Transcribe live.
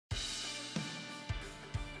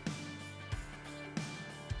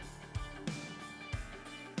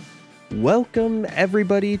Welcome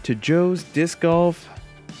everybody to Joe's Disc Golf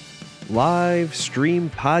live stream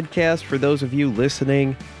podcast for those of you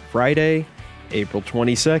listening Friday, April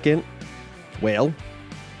 22nd. Well,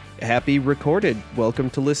 happy recorded. Welcome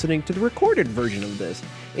to listening to the recorded version of this.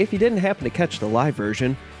 If you didn't happen to catch the live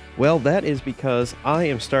version, well, that is because I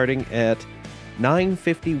am starting at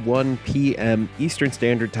 9:51 p.m. Eastern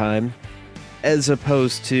Standard Time as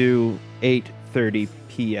opposed to 8:30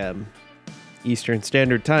 p.m. Eastern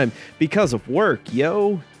Standard Time because of work.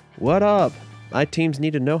 Yo, what up? My teams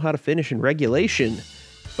need to know how to finish in regulation,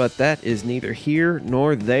 but that is neither here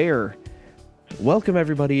nor there. Welcome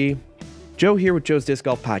everybody. Joe here with Joe's Disc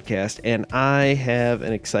Golf Podcast, and I have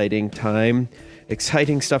an exciting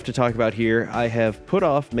stuff to talk about here. I have put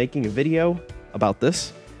off making a video about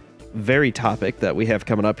this very topic that we have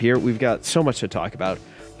coming up here. We've got so much to talk about.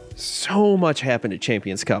 So much happened at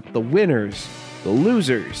Champions Cup. The winners, the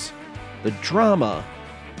losers, the drama,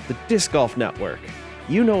 the Disc Golf Network.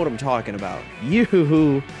 You know what I'm talking about.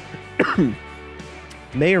 You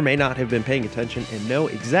may or may not have been paying attention and know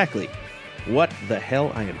exactly what the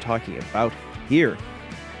hell I am talking about here.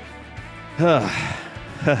 Man,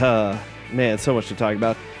 so much to talk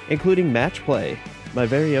about, including match play, my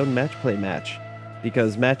very own match play match,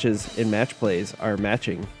 because matches in match plays are match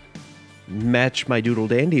my doodle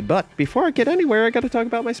dandy. But before I get anywhere, I got to talk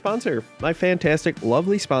about my sponsor, my fantastic,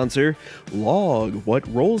 lovely sponsor, Log. What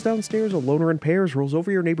rolls downstairs a loner in pairs rolls over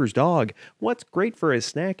your neighbor's dog. What's great for a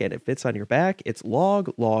snack and it fits on your back? It's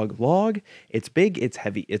Log, Log, Log. It's big, it's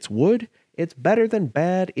heavy, it's wood. It's better than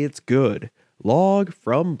bad, it's good. Log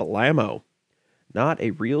from Blammo. Not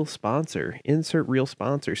a real sponsor. Insert real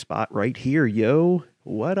sponsor spot right here, yo.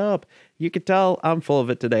 What up? You can tell I'm full of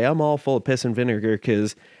it today. I'm all full of piss and vinegar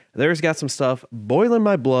because there's got some stuff boiling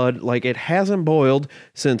my blood like it hasn't boiled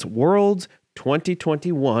since Worlds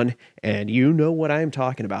 2021, and you know what I'm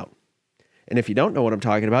talking about. And if you don't know what I'm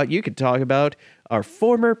talking about, you could talk about our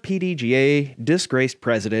former PDGA disgraced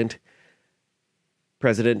President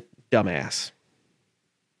Dumbass.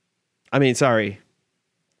 I mean, sorry,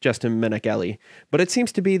 Justin Menacheli. But it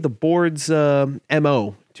seems to be the board's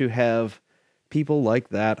MO to have people like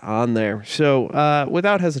that on there. So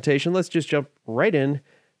without hesitation, let's just jump right in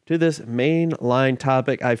to this main line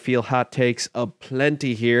topic. I feel hot takes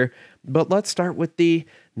aplenty here, but let's start with the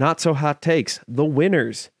not so hot takes. The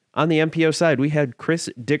winners on the MPO side, we had Chris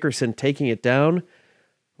Dickerson taking it down,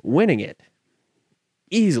 winning it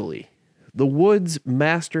easily. The Woods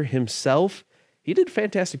master himself, he did a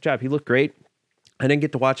fantastic job. He looked great. I didn't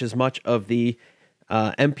get to watch as much of the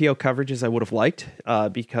MPO coverage as I would have liked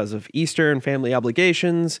because of Easter and family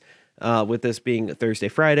obligations. With this being a Thursday,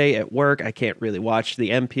 Friday at work, I can't really watch the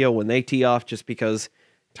MPO when they tee off just because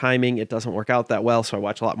timing, it doesn't work out that well, so I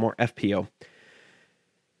watch a lot more FPO.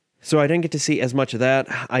 So I didn't get to see as much of that.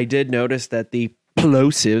 I did notice that the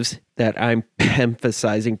plosives that I'm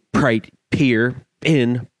emphasizing right here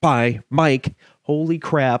in by Mike, holy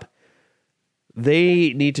crap,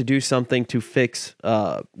 they need to do something to fix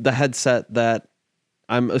the headset that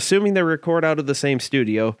I'm assuming they record out of the same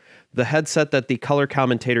studio, the headset that the color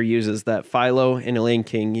commentator uses that Philo and Elaine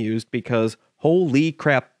King used, because holy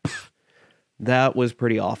crap, that was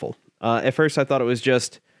pretty awful. At first I thought it was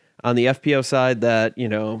just on the FPO side that, you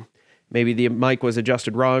know, maybe the mic was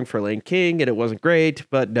adjusted wrong for Elaine King and it wasn't great,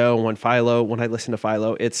 but no, when I listened to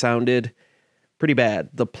Philo, it sounded pretty bad.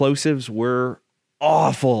 The plosives were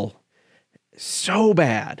awful. So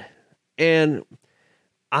bad. And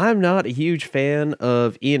I'm not a huge fan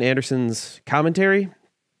of Ian Anderson's commentary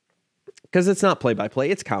because it's not play-by-play,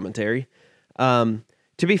 it's commentary. To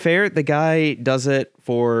be fair, the guy does it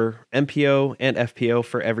for MPO and FPO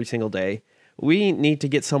for every single day. We need to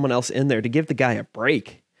get someone else in there to give the guy a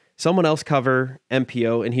break. Someone else cover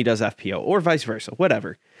MPO and he does FPO, or vice versa,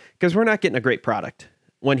 whatever. Because we're not getting a great product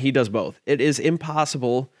when he does both. It is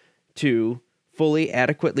impossible to fully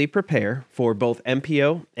adequately prepare for both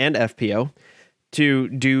MPO and FPO to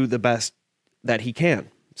do the best that he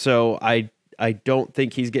can. So I don't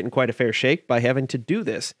think he's getting quite a fair shake by having to do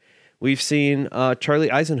this. We've seen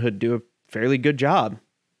Charlie Eisenhood do a fairly good job,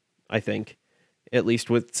 I think, at least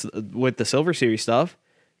with the Silver Series stuff.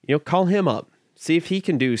 You know, call him up, see if he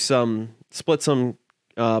can do some play-by-play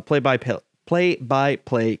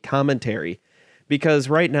commentary, because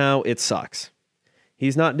right now it sucks.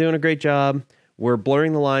 He's not doing a great job. We're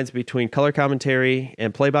blurring the lines between color commentary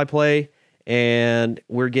and play-by-play, and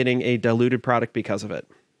we're getting a diluted product because of it.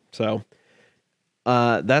 So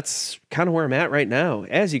that's kind of where I'm at right now.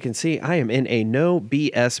 As you can see, I am in a no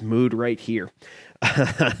BS mood right here.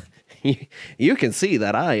 You can see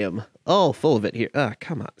that I am all full of it here.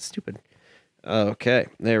 Come on, stupid Okay,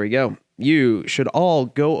 there we go. You should all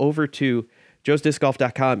go over to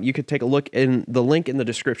joesdiscgolf.com. You could take a look in the link in the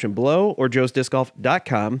description below, or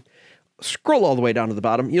joesdiscgolf.com. Scroll all the way down to the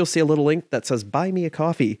bottom. You'll see a little link that says Buy Me a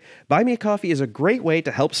Coffee. Buy Me a Coffee is a great way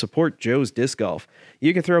to help support Joe's Disc Golf.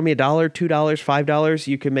 You can throw me $1, $2, $5.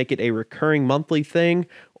 You can make it a recurring monthly thing,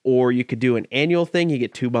 or you could do an annual thing. You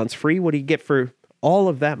get 2 months free. What do you get for all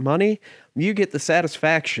of that money? You get the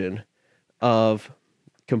satisfaction of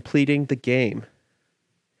completing the game.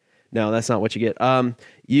 No, that's not what you get.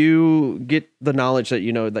 You get the knowledge that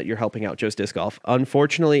you know that you're helping out Joe's Disc Golf.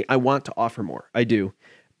 Unfortunately, I want to offer more. I do.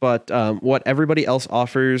 But what everybody else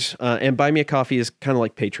offers, and Buy Me a Coffee is kind of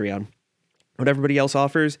like Patreon. What everybody else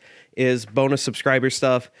offers is bonus subscriber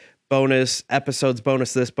stuff, bonus episodes,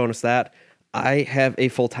 bonus this, bonus that. I have a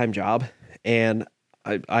full-time job, and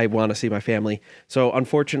I want to see my family. So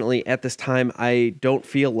unfortunately, at this time, I don't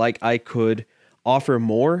feel like I could offer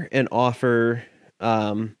more and offer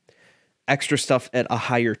extra stuff at a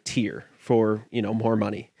higher tier for, more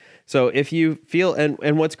money. So if you feel,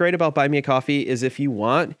 and what's great about Buy Me a Coffee is if you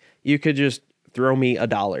want, you could just throw me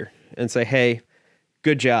 $1 and say, hey,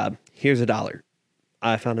 good job. Here's $1.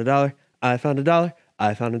 I found $1. I found $1.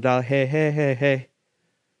 I found $1. Hey, hey, hey, hey.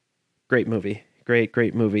 Great movie.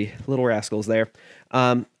 Great movie. Little Rascals there.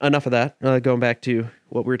 Enough of that. Going back to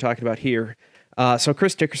what we were talking about here. So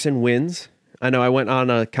Chris Dickerson wins. I know I went on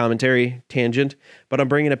a commentary tangent, but I'm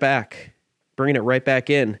bringing it back. Bringing it right back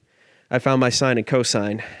in. I found my sine and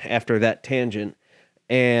cosine after that tangent,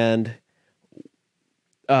 and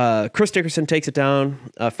Chris Dickerson takes it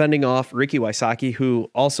down, fending off Ricky Wysocki,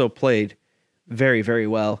 who also played very, very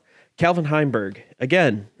well. Calvin Heimberg,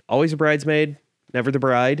 again, always a bridesmaid, never the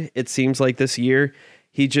bride. It seems like this year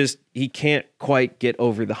he can't quite get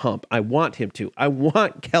over the hump. I want him to. I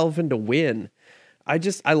want Calvin to win.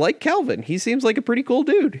 I like Calvin. He seems like a pretty cool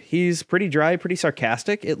dude. He's pretty dry, pretty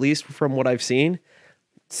sarcastic, at least from what I've seen.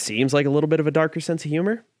 Seems like a little bit of a darker sense of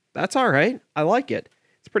humor. That's all right. I like it.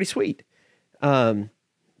 It's pretty sweet.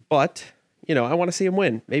 But I want to see him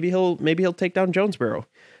win. Maybe he'll take down Jonesboro.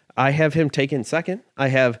 I have him taken second. I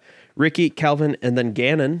have Ricky, Calvin, and then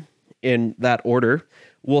Gannon in that order.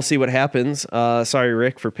 We'll see what happens. Sorry,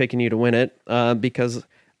 Rick, for picking you to win it, because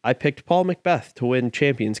I picked Paul Macbeth to win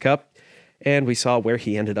Champions Cup, and we saw where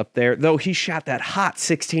he ended up there. Though he shot that hot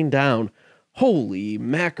 16 down. Holy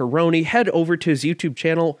macaroni. Head over to his YouTube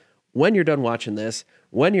channel when you're done watching this,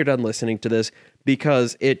 when you're done listening to this,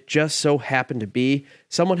 because it just so happened to be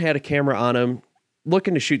someone had a camera on him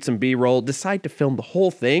looking to shoot some B-roll, decide to film the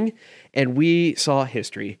whole thing, and we saw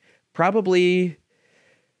history. Probably,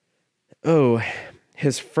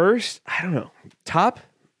 his first, I don't know, top,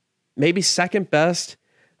 maybe second best.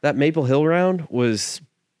 That Maple Hill round was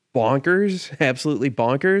bonkers, absolutely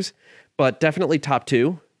bonkers, but definitely top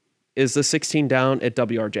 2 is the 16 down at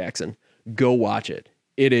W.R. Jackson. Go watch it.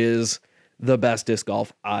 It is the best disc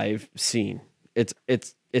golf I've seen.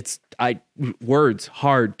 Words,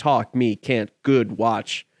 hard talk, me, can't, good,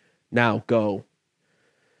 watch, now, go.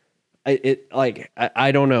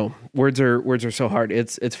 I don't know. Words are so hard.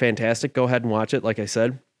 It's fantastic. Go ahead and watch it. Like I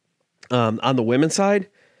said, on the women's side,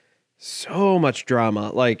 so much drama.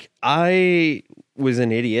 Like, I was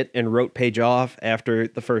an idiot and wrote Paige off after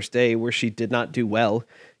the first day where she did not do well.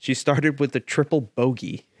 She started with the triple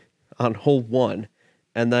bogey on hole 1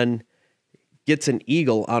 and then gets an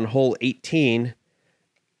eagle on hole 18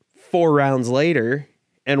 4 rounds later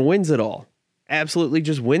and wins it all. Absolutely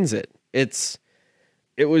just wins it.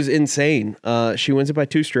 It was insane. She wins it by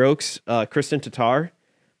 2 strokes. Kristen Tatar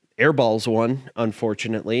airballs one,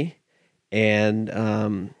 unfortunately,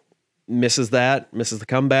 and misses the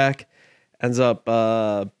comeback. Ends up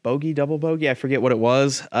bogey, double bogey. I forget what it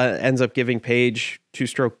was. Ends up giving Paige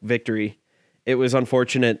 2-stroke victory. It was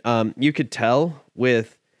unfortunate. You could tell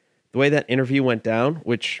with the way that interview went down,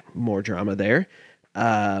 which more drama there,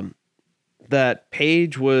 that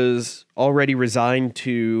Paige was already resigned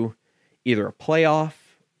to either a playoff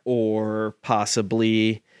or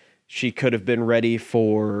possibly she could have been ready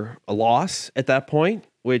for a loss at that point,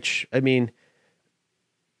 which, I mean,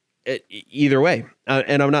 either way.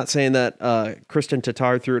 And I'm not saying that Kristen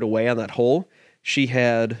Tatar threw it away on that hole. She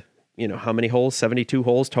had, how many holes? 72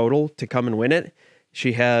 holes total to come and win it.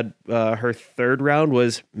 She had her third round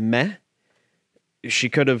was meh. She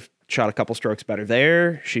could have shot a couple strokes better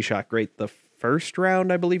there. She shot great the first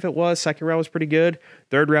round, I believe it was. Second round was pretty good.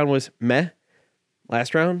 Third round was meh.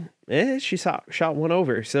 Last round, she shot one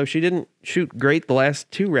over. So she didn't shoot great the last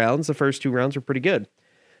 2 rounds. The first 2 rounds were pretty good.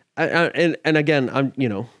 And again, I'm,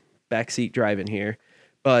 backseat driving here.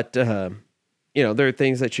 But, there are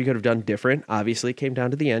things that she could have done different. Obviously, it came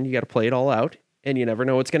down to the end. You got to play it all out. and you never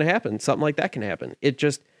know what's going to happen. Something like that can happen.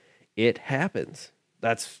 It happens.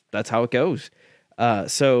 That's how it goes.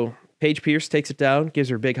 So Paige Pierce takes it down, gives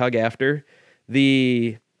her a big hug after.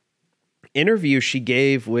 The interview she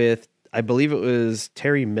gave with, I believe it was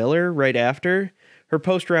Terry Miller right after her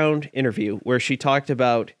post-round interview, where she talked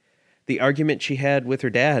about the argument she had with her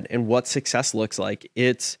dad and what success looks like.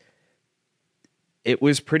 It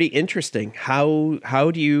was pretty interesting.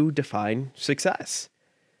 How do you define success?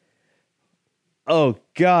 Oh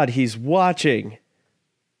God, he's watching.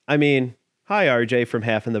 I mean, hi RJ from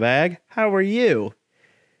Half in the Bag. How are you?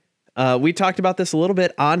 We talked about this a little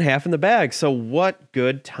bit on Half in the Bag. So what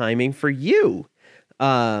good timing for you?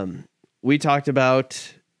 We talked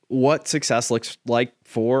about what success looks like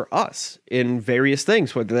for us in various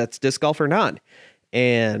things, whether that's disc golf or not.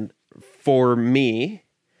 And for me,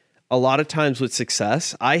 a lot of times with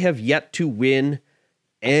success, I have yet to win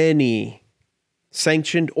any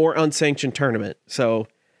sanctioned or unsanctioned tournament. So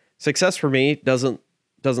success for me doesn't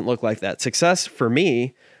look like that. Success for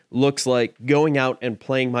me looks like going out and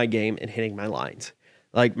playing my game and hitting my lines.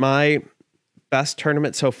 Like my best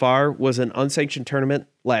tournament so far was an unsanctioned tournament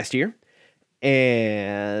last year.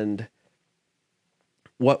 And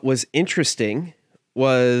what was interesting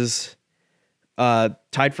was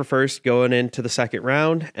tied for first going into the second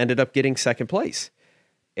round, ended up getting second place.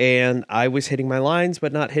 And I was hitting my lines,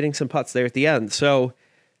 but not hitting some putts there at the end. So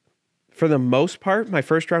for the most part, my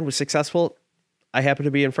first round was successful. I happened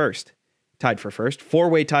to be in first, tied for first,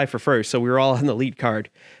 four-way tie for first. So we were all on the lead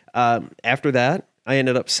card. After that, I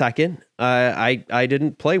ended up second. I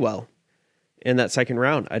didn't play well in that second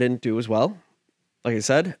round. I didn't do as well. Like I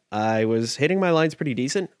said, I was hitting my lines pretty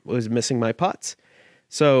decent, was missing my putts.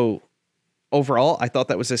 So overall, I thought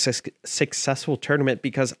that was a successful tournament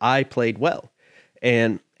because I played well.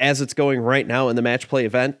 And as it's going right now in the match play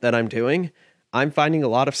event that I'm doing, I'm finding a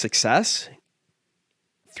lot of success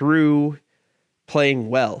through playing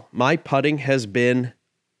well. My putting has been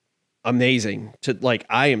amazing.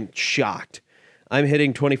 I am shocked. I'm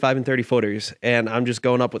hitting 25 and 30 footers and I'm just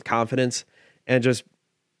going up with confidence and just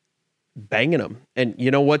banging them. And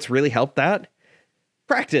you know what's really helped that?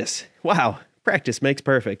 Practice. Wow. Practice makes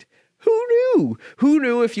perfect. Who knew? Who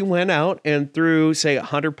knew if you went out and threw, say,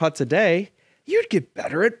 100 putts a day, you'd get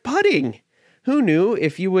better at putting? Who knew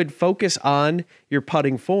if you would focus on your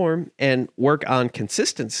putting form and work on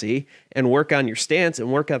consistency and work on your stance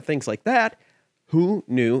and work on things like that, who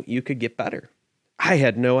knew you could get better? I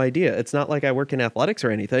had no idea. It's not like I work in athletics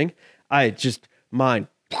or anything. I just, mind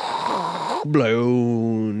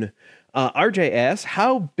blown. RJ asks,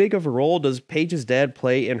 how big of a role does Paige's dad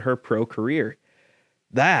play in her pro career?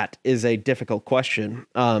 That is a difficult question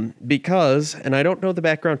because, and I don't know the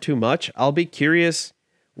background too much, I'll be curious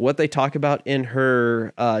what they talk about in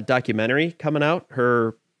her documentary coming out,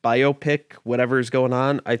 her biopic, whatever's going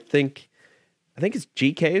on. I think it's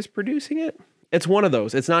GK is producing it. It's one of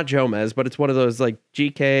those. It's not Jomez, but it's one of those like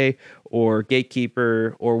GK or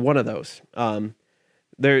Gatekeeper or one of those.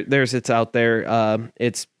 It's out there.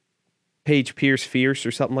 It's Paige Pierce Fierce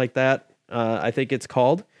or something like that. I think it's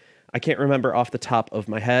called. I can't remember off the top of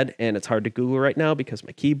my head, and it's hard to Google right now because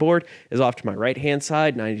my keyboard is off to my right-hand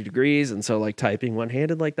side, 90 degrees, and so like typing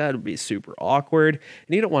one-handed like that would be super awkward,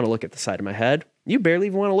 and you don't want to look at the side of my head. You barely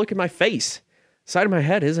even want to look at my face. The side of my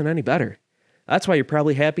head isn't any better. That's why you're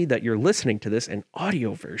probably happy that you're listening to this in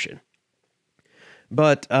audio version.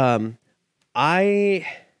 But I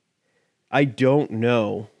don't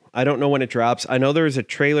know. I don't know when it drops. I know there was a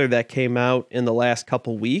trailer that came out in the last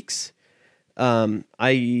couple weeks.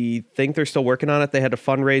 I think they're still working on it. They had to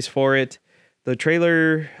fundraise for it. The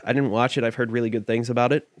trailer, I didn't watch it. I've heard really good things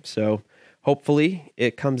about it. So hopefully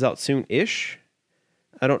it comes out soon-ish.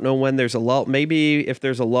 I don't know when there's a lull. Maybe if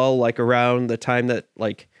there's a lull, like around the time that,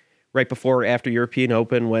 like right before or after European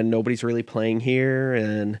Open when nobody's really playing here.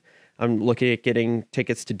 And I'm looking at getting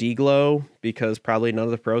tickets to D-Glow because probably none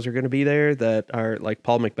of the pros are going to be there that are like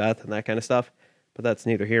Paul Macbeth and that kind of stuff. But that's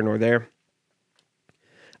neither here nor there.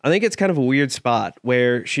 I think it's kind of a weird spot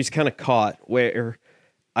where she's kind of caught, where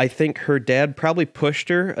I think her dad probably pushed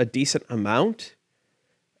her a decent amount,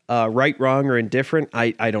 right, wrong, or indifferent.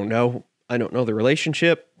 I don't know. I don't know the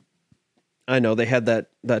relationship. I know they had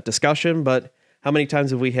that discussion, but how many times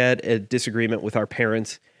have we had a disagreement with our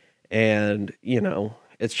parents? And, you know,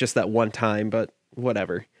 it's just that one time, but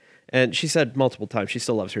whatever. And she said multiple times she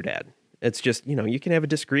still loves her dad. It's just, you know, you can have a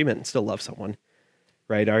disagreement and still love someone.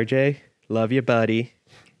 Right, RJ? Love you, buddy.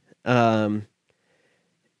 Anywho,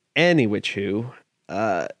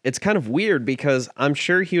 it's kind of weird because I'm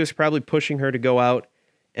sure he was probably pushing her to go out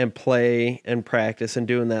and play and practice and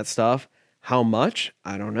doing that stuff. How much?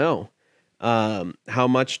 I don't know. How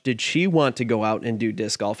much did she want to go out and do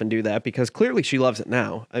disc golf and do that? Because clearly she loves it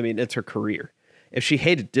now. I mean, it's her career. If she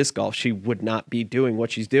hated disc golf, she would not be doing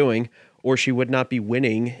what she's doing, or she would not be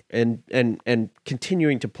winning and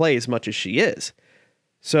continuing to play as much as she is.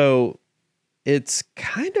 So it's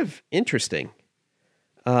kind of interesting.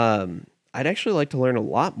 I'd actually like to learn a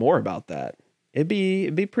lot more about that. It'd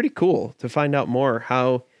be pretty cool to find out more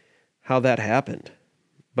how that happened.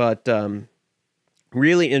 But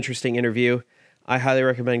really interesting interview. I highly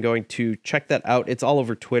recommend going to check that out. It's all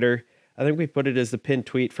over Twitter. I think we put it as the pinned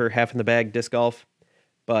tweet for Half in the Bag Disc Golf.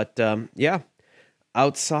 But yeah,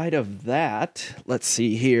 outside of that, let's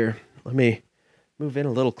see here. Let me move in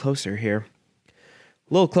a little closer here.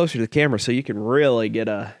 A little closer to the camera so you can really get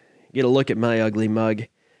a look at my ugly mug.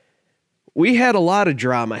 We had a lot of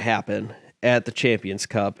drama happen at the Champions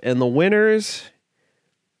Cup, and the winners,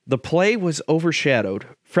 the play was overshadowed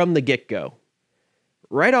from the get-go.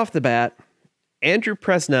 Right off the bat, Andrew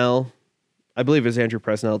Presnell, I believe it was Andrew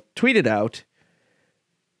Presnell, tweeted out,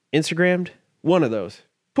 Instagrammed, one of those,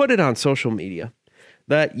 put it on social media,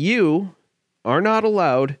 that you are not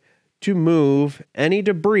allowed to move any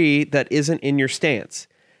debris that isn't in your stance.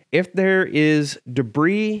 If there is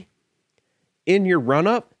debris in your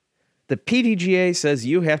run-up, the PDGA says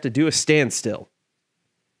you have to do a standstill.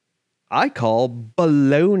 I call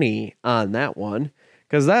baloney on that one,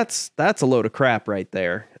 because that's a load of crap right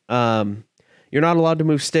there. You're not allowed to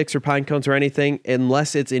move sticks or pine cones or anything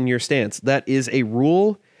unless it's in your stance. That is a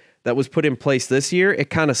rule that was put in place this year. It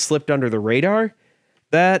kind of slipped under the radar.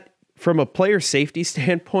 That, from a player safety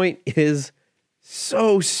standpoint, is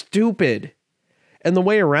so stupid. And the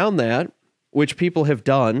way around that, which people have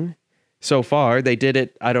done so far, they did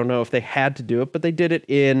it, I don't know if they had to do it, but they did it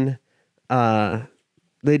in the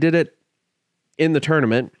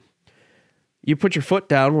tournament. You put your foot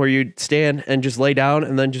down where you'd stand and just lay down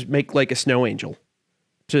and then just make like a snow angel.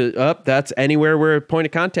 That's anywhere where a point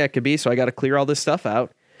of contact could be, so I got to clear all this stuff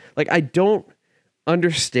out. Like, I don't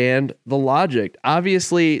understand the logic.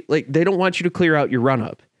 Obviously, like, they don't want you to clear out your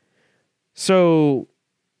run-up. So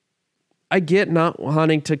I get not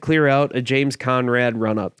wanting to clear out a James Conrad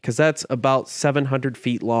run-up because that's about 700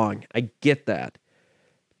 feet long. I get that.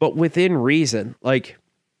 But within reason, like,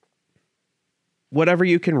 whatever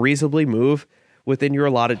you can reasonably move within your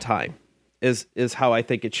allotted time is how I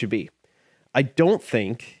think it should be. I don't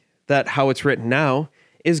think that how it's written now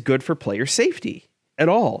is good for player safety at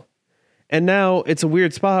all. And now it's a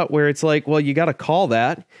weird spot where it's like, well, you got to call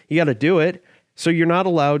that. You got to do it. So you're not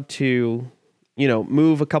allowed to,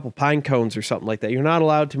 move a couple pine cones or something like that. You're not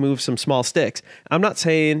allowed to move some small sticks. I'm not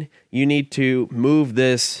saying you need to move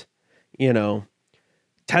this,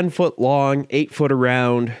 10-foot long, 8-foot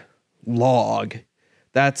around log.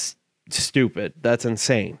 That's stupid. That's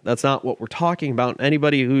insane. That's not what we're talking about.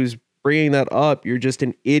 Anybody who's bringing that up, you're just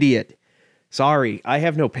an idiot. Sorry, I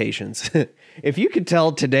have no patience. If you could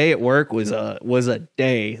tell today at work was a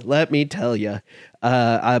day, let me tell you.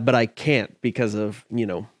 But I can't because of,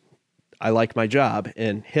 I like my job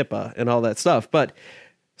and HIPAA and all that stuff. But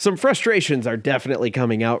some frustrations are definitely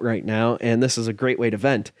coming out right now, and this is a great way to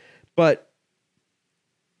vent. But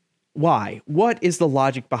why? What is the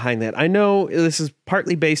logic behind that? I know this is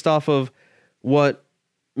partly based off of what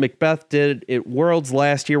Macbeth did at Worlds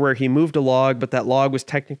last year, where he moved a log, but that log was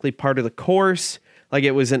technically part of the course. Like,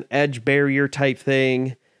 it was an edge barrier type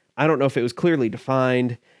thing. I don't know if it was clearly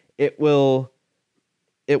defined.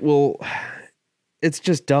 It's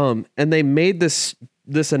just dumb. And they made this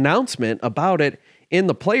announcement about it in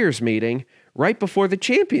the players meeting right before the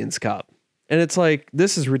Champions Cup. And it's like,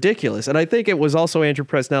 this is ridiculous. And I think it was also Andrew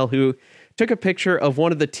Presnell who took a picture of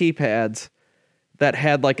one of the tee pads that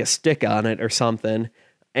had like a stick on it or something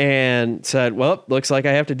and said, well, looks like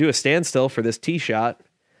I have to do a standstill for this tee shot.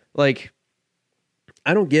 Like,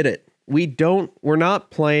 I don't get it. We're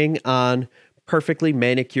not playing on perfectly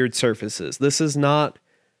manicured surfaces. This is not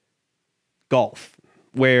golf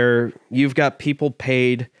where you've got people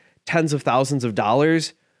paid tens of thousands of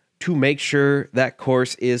dollars to make sure that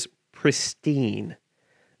course is pristine.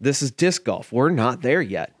 This is disc golf. We're not there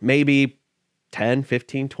yet. Maybe 10,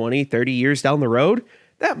 15, 20, 30 years down the road,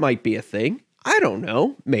 that might be a thing. I don't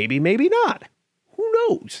know. Maybe, maybe not. Who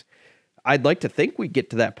knows? I'd like to think we get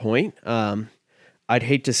to that point. I'd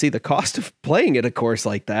hate to see the cost of playing at a course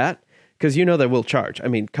like that, because they will charge. I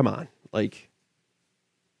mean, come on. Like,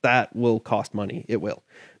 that will cost money. It will.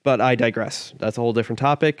 But I digress. That's a whole different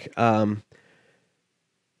topic.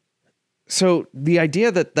 So the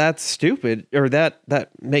idea that that's stupid, or that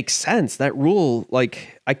makes sense, that rule,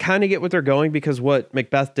 like, I kind of get what they're going, because what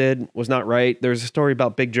Macbeth did was not right. There's a story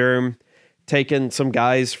about Big Germ taking some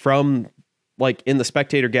guys from like in the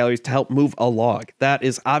spectator galleries to help move a log. That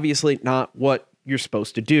is obviously not what you're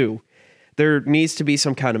supposed to do. There needs to be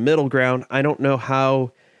some kind of middle ground. I don't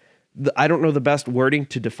know the best wording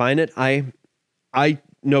to define it. I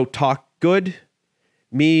know talk good.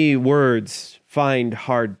 Me words find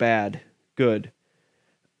hard bad good.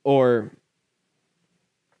 Or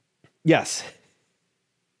yes.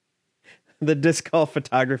 The disc golf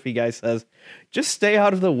photography guy says, just stay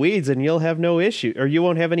out of the weeds and you'll have no issue, or you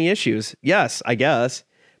won't have any issues. Yes, I guess.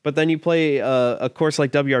 But then you play a course like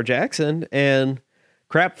W.R. Jackson and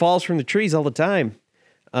crap falls from the trees all the time.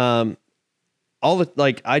 I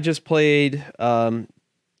just played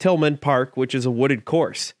Tillman Park, which is a wooded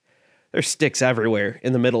course. There's sticks everywhere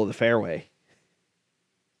in the middle of the fairway.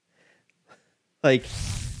 Like,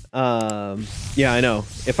 yeah, I know.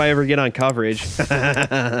 If I ever get on coverage, if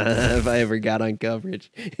I ever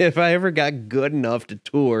got good enough to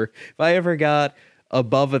tour, if I ever got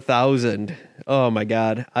above 1,000, oh my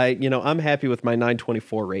God, I'm happy with my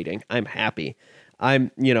 924 rating. I'm happy.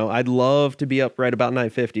 I'd love to be up right about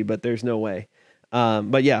 950, but there's no way.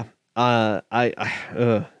 But yeah,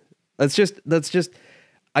 that's just,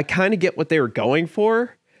 I kind of get what they were going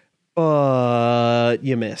for, but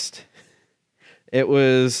you missed. It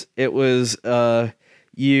was,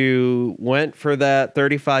 you went for that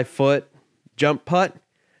 35-foot jump putt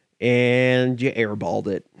and you airballed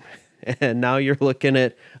it. And now you're looking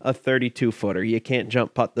at a 32-footer. You can't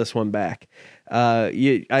jump putt this one back.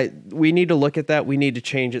 We need to look at that. We need to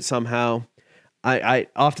change it somehow. I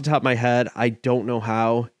off the top of my head, I don't know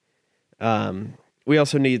how. We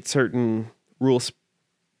also need certain rule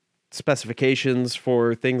specifications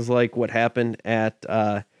for things like what happened at,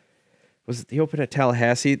 was it the Open at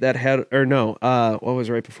Tallahassee that had, or no, what was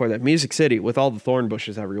right before that? Music City with all the thorn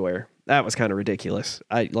bushes everywhere. That was kind of ridiculous.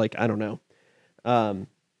 I don't know.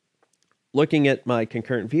 Looking at my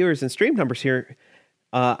concurrent viewers and stream numbers here,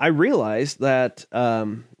 I realized that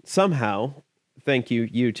somehow, thank you,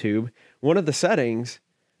 YouTube, one of the settings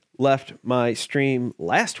left my stream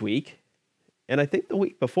last week, and I think the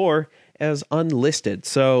week before, as unlisted.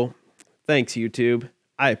 So thanks, YouTube.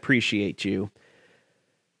 I appreciate you.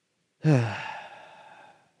 Yeah,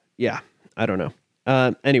 I don't know.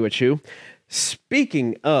 Anyway, Chew,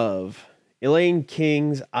 speaking of, Elaine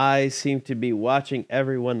King's eyes seem to be watching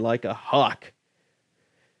everyone like a hawk.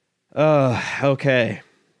 Okay.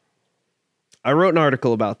 I wrote an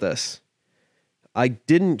article about this. I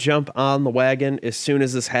didn't jump on the wagon as soon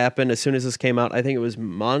as this happened, as soon as this came out. I think it was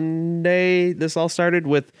Monday this all started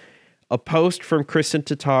with a post from Kristen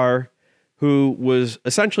Tatar, who was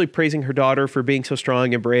essentially praising her daughter for being so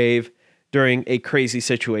strong and brave during a crazy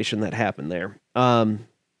situation that happened there.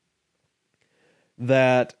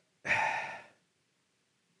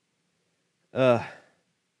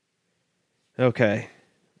 Okay.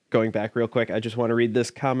 Going back real quick, I just want to read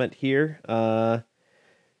this comment here.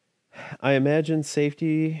 I imagine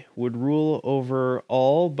safety would rule over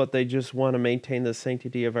all, but they just want to maintain the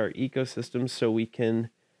sanctity of our ecosystem so we can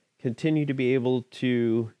continue to be able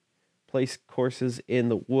to place courses in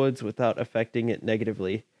the woods without affecting it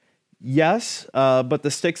negatively. Yes, but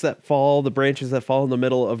the sticks that fall, the branches that fall in the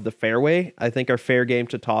middle of the fairway, I think are fair game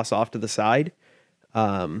to toss off to the side.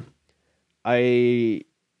 The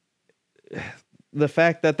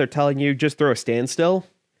fact that they're telling you just throw a standstill,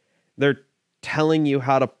 they're telling you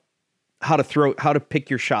how to pick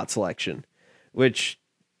your shot selection, which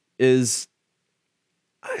is,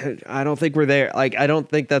 I don't think we're there. Like, I don't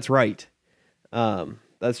think that's right.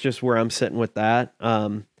 That's just where I'm sitting with that.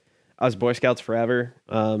 I was Boy Scouts forever,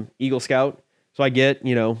 Eagle Scout. So I get,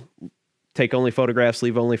 take only photographs,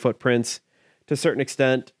 leave only footprints to a certain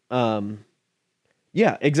extent.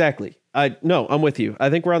 Yeah, exactly. No, I'm with you. I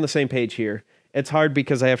think we're on the same page here. It's hard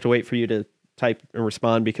because I have to wait for you to type and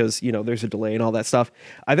respond because, there's a delay and all that stuff.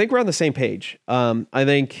 I think we're on the same page. I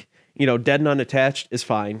think, dead and unattached is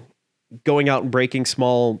fine. Going out and breaking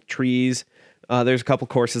small trees. There's a couple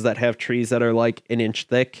courses that have trees that are like an inch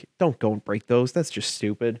thick. Don't go and break those. That's just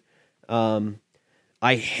stupid. I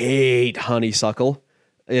hate honeysuckle.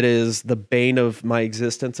 It is the bane of my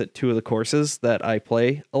existence at two of the courses that I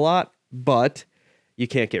play a lot, but you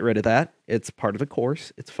can't get rid of that. It's part of the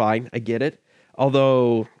course. It's fine. I get it.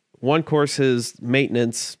 Although one course's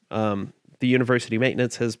maintenance, the university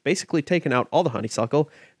maintenance has basically taken out all the honeysuckle.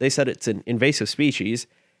 They said it's an invasive species,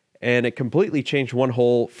 and it completely changed one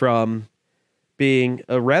hole from being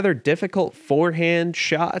a rather difficult forehand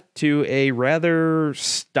shot to a rather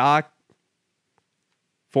stock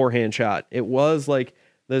forehand shot. It was like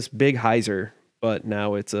this big hyzer, but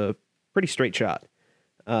now it's a pretty straight shot.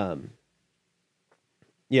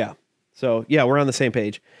 Yeah. So yeah, we're on the same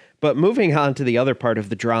page. But moving on to the other part of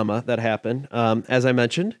the drama that happened, as I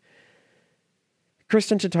mentioned,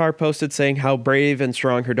 Kristen Tatar posted saying how brave and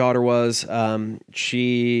strong her daughter was.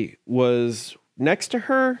 She was next to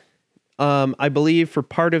her, I believe, for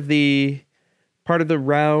part of the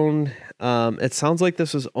round. It sounds like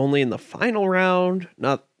this was only in the final round,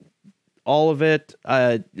 not all of it.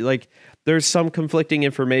 Like there's some conflicting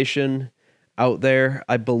information out there.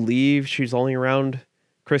 I believe she's only around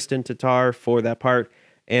Kristen Tatar for that part.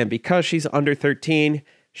 And because she's under 13,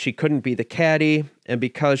 she couldn't be the caddy. And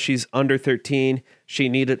because she's under 13, she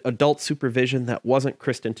needed adult supervision that wasn't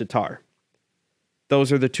Kristen Tatar.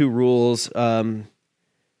 Those are the two rules.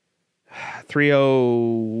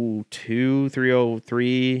 302,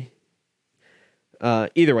 303.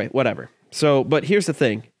 Either way, whatever. So, but here's the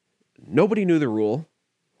thing. Nobody knew the rule,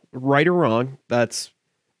 right or wrong. That's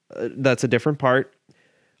a different part.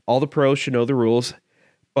 All the pros should know the rules,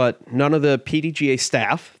 but none of the PDGA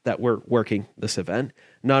staff that were working this event,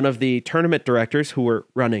 none of the tournament directors who were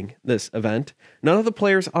running this event, none of the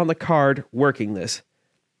players on the card working this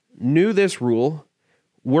knew this rule.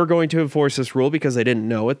 We're going to enforce this rule because they didn't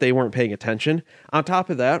know it. They weren't paying attention. On top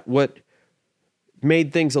of that, what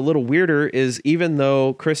made things a little weirder is even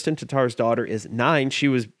though Kristen Tatar's daughter is 9, she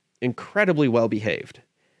was incredibly well behaved,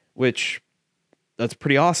 which that's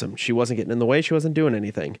pretty awesome. She wasn't getting in the way. She wasn't doing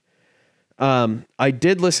anything. I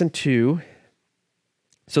did listen to,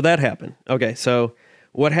 so that happened. Okay. So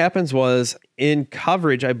what happens was in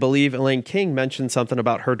coverage, I believe Elaine King mentioned something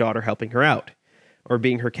about her daughter helping her out or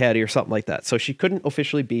being her caddy or something like that. So she couldn't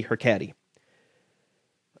officially be her caddy.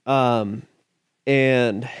 And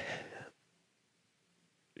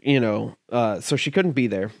you know, so she couldn't be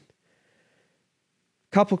there.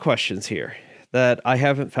 Couple questions here that I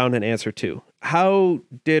haven't found an answer to. How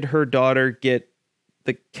did her daughter get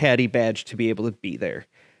the caddy badge to be able to be there?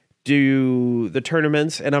 Do the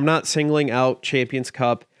tournaments, and I'm not singling out Champions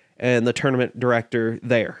Cup and the tournament director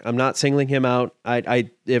there. I'm not singling him out.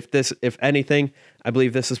 If anything, I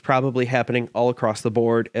believe this is probably happening all across the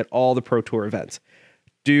board at all the Pro Tour events.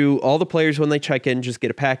 Do all the players, when they check in, just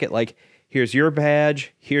get a packet like, here's your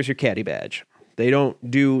badge, here's your caddy badge? They don't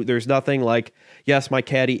do, there's nothing like, yes, my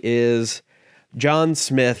caddy is John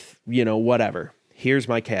Smith, you know, whatever. Here's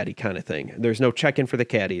my caddy kind of thing. There's no check-in for the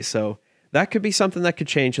caddies. So that could be something that could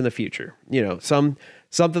change in the future. You know,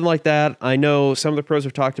 something like that. I know some of the pros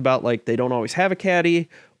have talked about, like, they don't always have a caddy,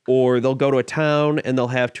 or they'll go to a town and they'll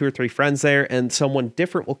have 2 or 3 friends there and someone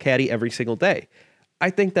different will caddy every single day. I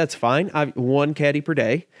think that's fine. One caddy per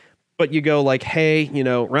day, but you go like, hey, you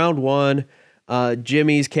know, round 1,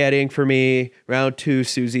 Jimmy's caddying for me. Round 2,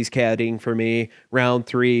 Susie's caddying for me. Round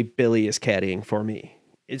 3, Billy is caddying for me.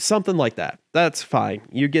 It's something like that. That's fine.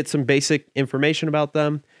 You get some basic information about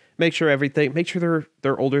them. Make sure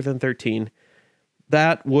they're older than 13.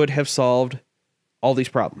 That would have solved all these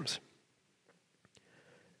problems.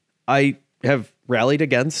 I have rallied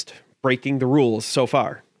against breaking the rules so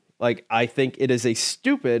far. Like, I think it is a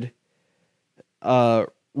stupid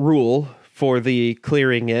rule for the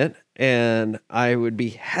clearing it, and I would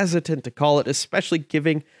be hesitant to call it, especially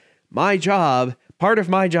giving my job, part of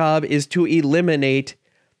my job is to eliminate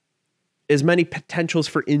as many potentials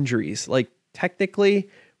for injuries. Like, technically,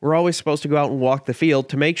 we're always supposed to go out and walk the field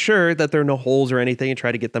to make sure that there are no holes or anything and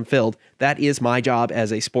try to get them filled. That is my job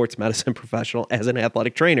as a sports medicine professional, as an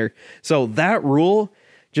athletic trainer. So that rule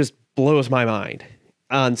just blows my mind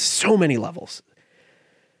on so many levels.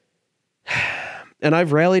 And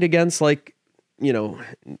I've rallied against, like, you know,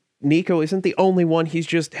 Nico isn't the only one. He's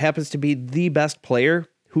just happens to be the best player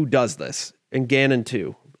who does this. And Gannon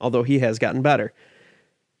too, although he has gotten better.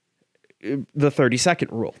 The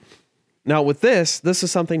 30-second rule. Now with this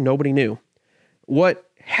is something nobody knew. What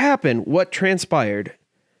happened, what transpired,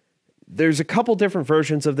 there's a couple different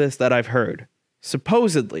versions of this that I've heard.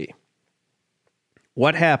 Supposedly,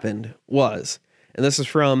 what happened was, and this is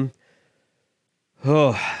from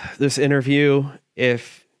this interview.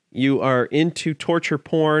 If you are into torture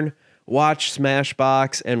porn, watch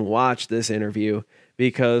Smashbox and watch this interview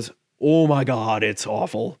because, oh my God, it's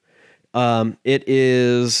awful. It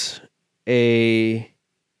is a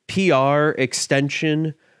PR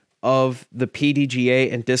extension of the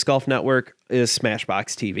PDGA and Disc Golf Network is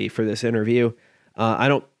Smashbox TV for this interview. I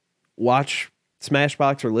don't watch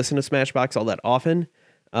Smashbox or listen to Smashbox all that often.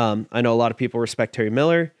 I know a lot of people respect Terry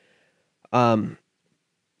Miller.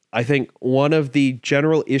 I think one of the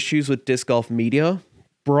general issues with disc golf media,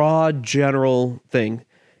 broad general thing,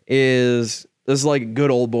 is this is like a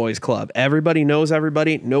good old boys club. Everybody knows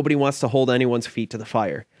everybody. Nobody wants to hold anyone's feet to the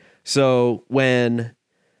fire. So when,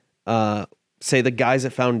 say, the guys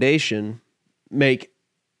at Foundation make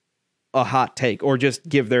a hot take or just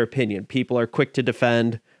give their opinion. People are quick to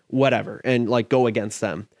defend whatever and like go against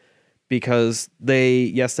them because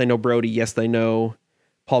they know Brody. Yes, they know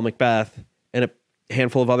Paul Macbeth and a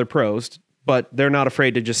handful of other pros, but they're not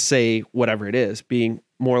afraid to just say whatever it is, being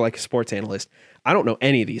more like a sports analyst. I don't know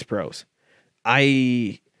any of these pros.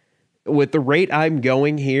 With the rate I'm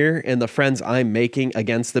going here and the friends I'm making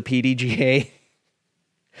against the PDGA,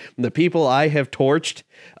 the people I have torched,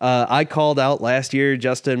 I called out last year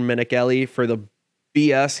Justin Minichelli for the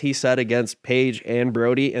BS he said against Paige and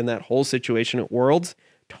Brody in that whole situation at Worlds.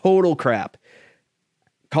 Total crap.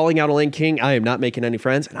 Calling out Elaine King, I am not making any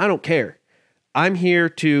friends, and I don't care. I'm here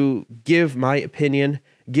to give my opinion,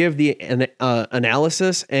 give the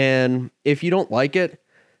analysis, and if you don't like it,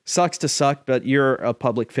 sucks to suck, but you're a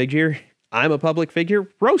public figure. I'm a public figure.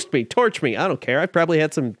 Roast me, torch me. I don't care. I've probably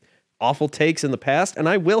had some awful takes in the past, and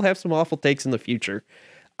I will have some awful takes in the future.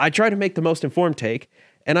 I try to make the most informed take,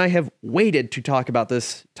 and I have waited to talk about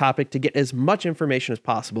this topic to get as much information as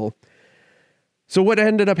possible. So what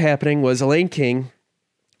ended up happening was Elaine King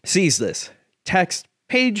sees this, text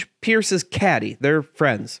Paige Pierce's caddy. They're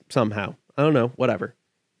friends somehow. I don't know, whatever.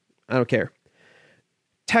 I don't care.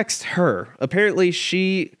 Text her. Apparently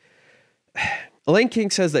Elaine King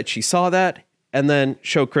says that she saw that and then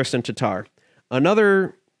showed Kristen Tatar.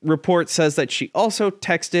 Another report says that she also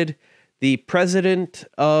texted the president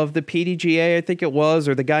of the PDGA, I think it was,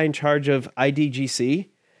 or the guy in charge of IDGC.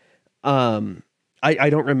 I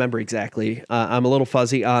don't remember exactly. I'm a little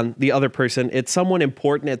fuzzy on the other person. It's someone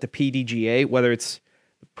important at the PDGA, whether it's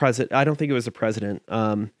president. I don't think it was the president,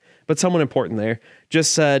 but someone important there.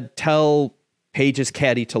 Just said, tell Paige's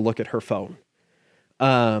caddy to look at her phone.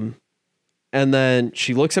 And then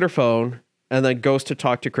she looks at her phone and then goes to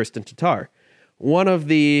talk to Kristen Tatar. One of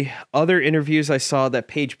the other interviews I saw that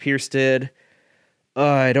Paige Pierce did,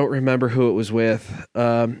 I don't remember who it was with.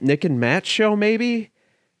 Nick and Matt's show, maybe?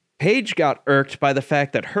 Paige got irked by the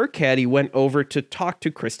fact that her caddy went over to talk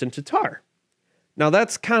to Kristen Tatar. Now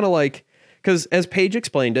that's kind of like, because as Paige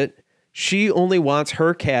explained it, she only wants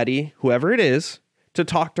her caddy, whoever it is, to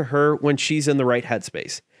talk to her when she's in the right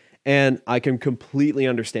headspace. And I can completely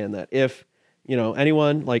understand that. If,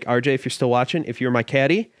 anyone like RJ, if you're still watching, if you're my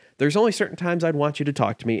caddy, there's only certain times I'd want you to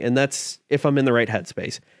talk to me. And that's if I'm in the right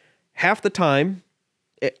headspace. Half the time,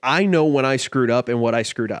 I know when I screwed up and what I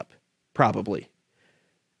screwed up. Probably.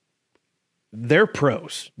 They're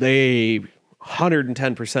pros. They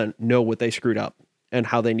 110% know what they screwed up and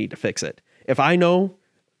how they need to fix it. If I know,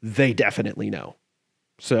 they definitely know.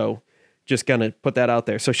 So just gonna put that out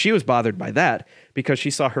there. So she was bothered by that because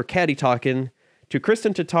she saw her caddy talking to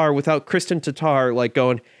Kristen Tatar without Kristen Tatar like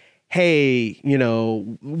going, hey,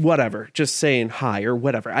 whatever, just saying hi or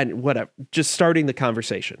whatever, just starting the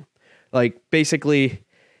conversation. Like basically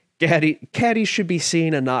caddies should be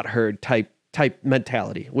seen and not heard type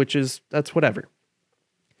mentality, that's whatever.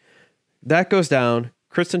 That goes down.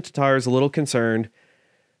 Kristen Tatar is a little concerned.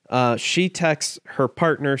 She texts her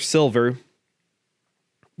partner, Silver.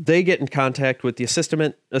 They get in contact with the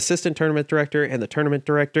assistant tournament director and the tournament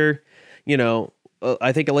director.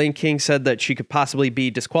 I think Elaine King said that she could possibly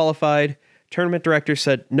be disqualified. Tournament director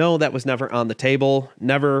said, no, that was never on the table.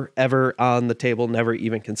 Never, ever on the table. Never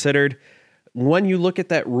even considered. When you look at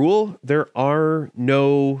that rule, there's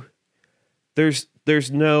no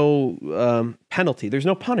penalty. There's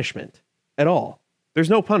no punishment at all. There's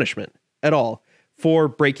no punishment at all for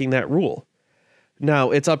breaking that rule.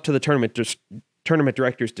 Now it's up to the tournament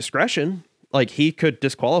director's discretion. Like he could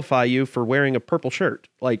disqualify you for wearing a purple shirt.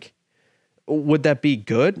 Like, would that be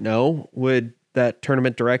good? No. Would that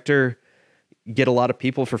tournament director get a lot of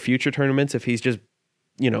people for future tournaments if he's just,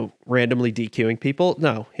 randomly DQing people?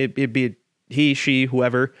 No, it'd be he, she,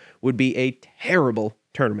 whoever would be a terrible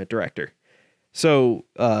tournament director. So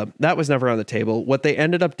that was never on the table. What they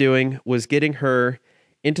ended up doing was getting her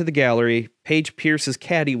into the gallery. Paige Pierce's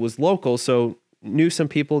caddy was local, so knew some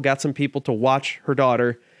people, got some people to watch her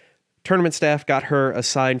daughter. Tournament staff got her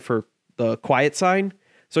assigned for the quiet sign,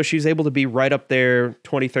 so she was able to be right up there,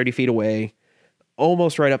 20, 30 feet away,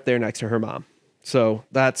 almost right up there next to her mom. So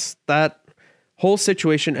that whole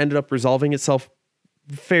situation ended up resolving itself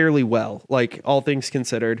fairly well, like all things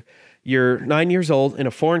considered. You're 9 years old in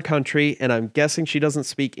a foreign country, and I'm guessing she doesn't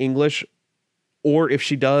speak English, or if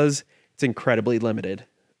she does, it's incredibly limited.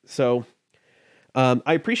 So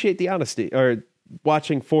I appreciate the honesty, or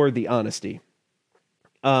watching for the honesty.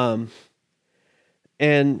 And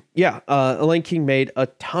yeah, Elaine King made a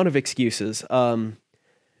ton of excuses.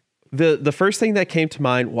 The first thing that came to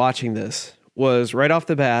mind watching this was right off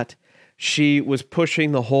the bat, she was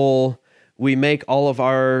pushing the whole, we make all of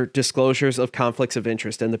our disclosures of conflicts of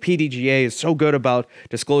interest, and the PDGA is so good about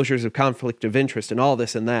disclosures of conflict of interest and all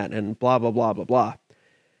this and that and blah, blah, blah, blah, blah.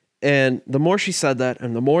 And the more she said that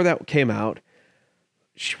and the more that came out,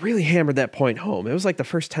 she really hammered that point home. It was like the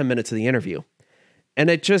first 10 minutes of the interview. And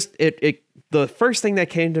the first thing that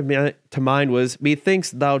came to mind was, methinks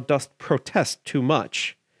thou dost protest too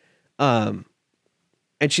much. And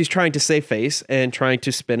she's trying to save face and trying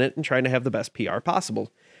to spin it and trying to have the best PR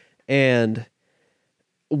possible. And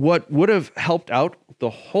what would have helped out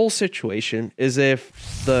the whole situation is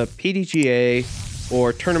if the PDGA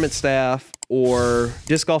or tournament staff or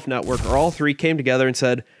Disc Golf Network or all three came together and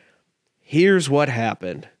said, here's what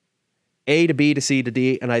happened. A to B to C to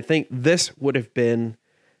D. And I think this would have been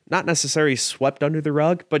not necessarily swept under the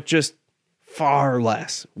rug, but just far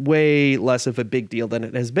less, way less of a big deal than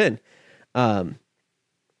it has been.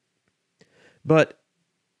 But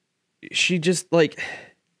she just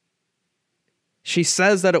she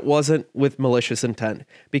says that it wasn't with malicious intent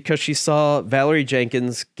because she saw Valerie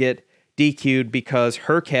Jenkins get DQ'd because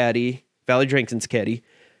her caddy, Valerie Jenkins' caddy,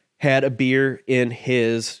 had a beer in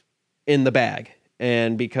the bag.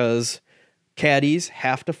 And because caddies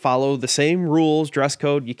have to follow the same rules, dress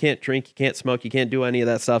code, you can't drink, you can't smoke, you can't do any of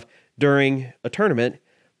that stuff during a tournament,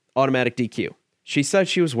 automatic DQ. She said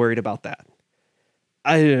she was worried about that.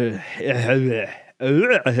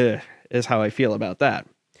 Is how I feel about that.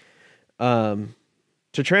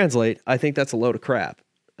 To translate, I think that's a load of crap.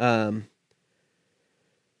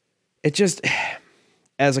 It just,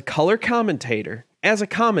 as a color commentator,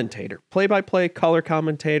 play-by-play color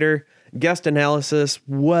commentator, guest analysis,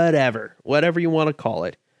 whatever you want to call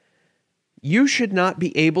it, you should not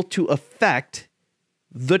be able to affect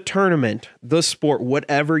the tournament, the sport,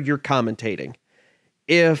 whatever you're commentating.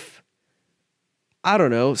 If, I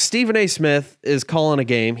don't know, Stephen A. Smith is calling a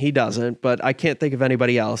game, he doesn't, but I can't think of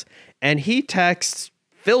anybody else, and he texts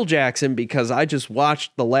Phil Jackson, because I just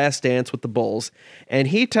watched The Last Dance with the Bulls, and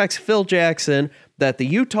he texts Phil Jackson that the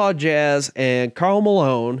Utah Jazz and Karl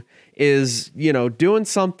Malone is, doing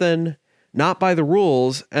something not by the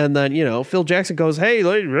rules, and then, Phil Jackson goes, hey,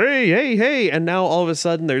 and now all of a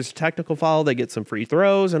sudden there's a technical foul, they get some free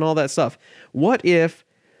throws and all that stuff. What if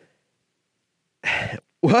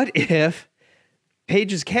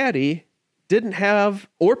Paige's caddy didn't have,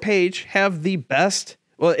 or Paige have the best?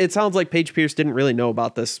 Well, it sounds like Paige Pierce didn't really know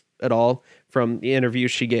about this at all from the interview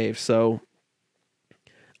she gave. So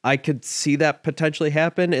I could see that potentially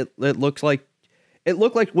happen. It looked like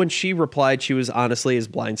when she replied, she was honestly as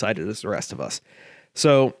blindsided as the rest of us.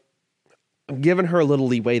 So I'm giving her a little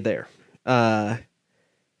leeway there. But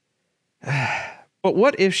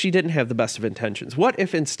what if she didn't have the best of intentions? What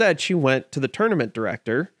if instead she went to the tournament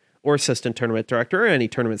director or assistant tournament director or any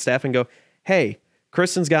tournament staff and go, hey,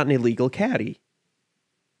 Kristen's got an illegal caddy.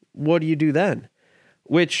 What do you do then?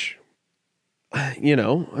 Which,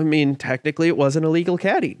 technically it was an illegal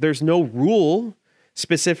caddy. There's no rule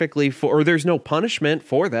specifically or there's no punishment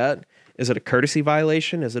for that. Is it a courtesy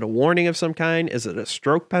violation? Is it a warning of some kind? Is it a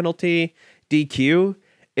stroke penalty? DQ?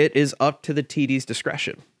 It is up to the TD's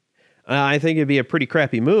discretion. I think it'd be a pretty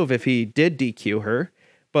crappy move if he did DQ her,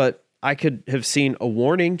 but I could have seen a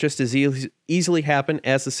warning just as easily happen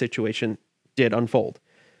as the situation did unfold.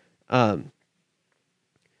 I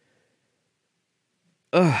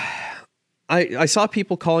saw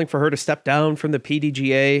people calling for her to step down from the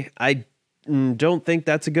PDGA. I don't think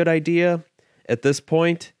that's a good idea at this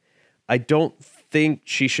point. I don't think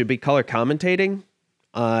she should be color commentating.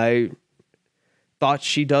 I thought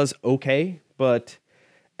she does okay, but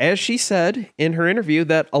as she said in her interview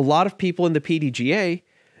that a lot of people in the PDGA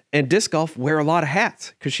and disc golf wear a lot of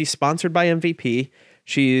hats because she's sponsored by MVP.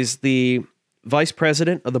 She's the vice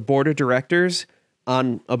president of the board of directors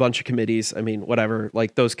on a bunch of committees. I mean, whatever,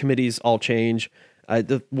 like those committees all change.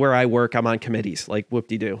 Where I work, I'm on committees, like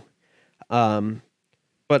whoop-de-doo.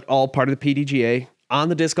 But all part of the PDGA, on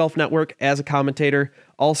the Disc Golf Network as a commentator,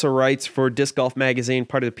 also writes for Disc Golf Magazine,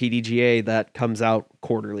 part of the PDGA that comes out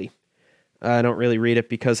quarterly. I don't really read it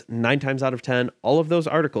because 9 times out of 10, all of those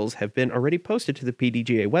articles have been already posted to the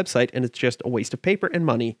PDGA website, and it's just a waste of paper and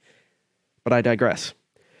money. But I digress.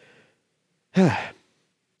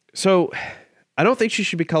 So I don't think she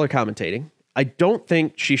should be color commentating. I don't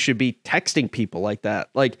think she should be texting people like that.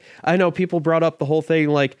 Like, I know people brought up the whole thing,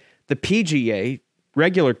 like the PGA,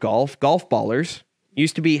 regular golf ballers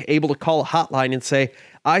used to be able to call a hotline and say,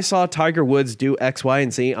 I saw Tiger Woods do X, Y,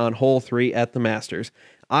 and Z on hole 3 at the Masters.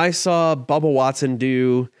 I saw Bubba Watson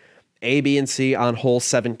do A, B, and C on hole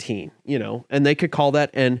 17, and they could call that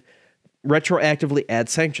and retroactively add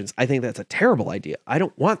sanctions. I think that's a terrible idea. I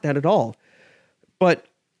don't want that at all. But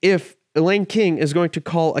if Elaine King is going to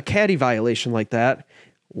call a caddy violation like that,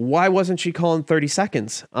 why wasn't she calling 30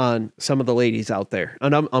 seconds on some of the ladies out there?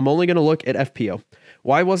 And I'm only going to look at FPO.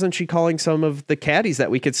 Why wasn't she calling some of the caddies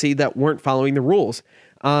that we could see that weren't following the rules?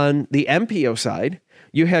 On the MPO side,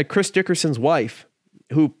 you had Chris Dickerson's wife,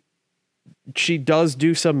 who she does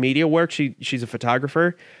do some media work. She's a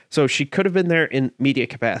photographer, so she could have been there in media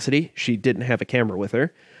capacity. She didn't have a camera with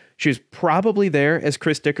her. She was probably there as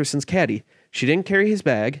Chris Dickerson's caddy. She didn't carry his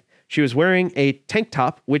bag. She was wearing a tank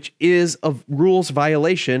top, which is a rules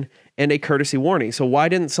violation and a courtesy warning. So why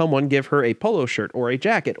didn't someone give her a polo shirt or a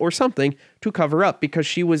jacket or something to cover up, because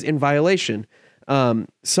she was in violation?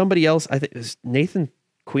 Somebody else, I think it was Nathan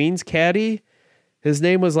Queen's caddy. His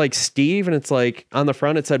name was like Steve, and it's like on the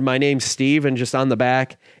front it said, "My name's Steve," and just on the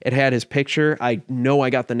back it had his picture. I know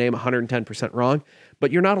I got the name 110% wrong,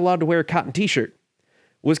 but you're not allowed to wear a cotton t-shirt.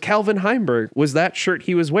 Was Calvin Heimberg, was that shirt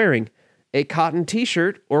he was wearing a cotton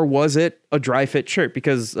t-shirt, or was it a dry fit shirt?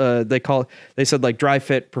 Because they said like dry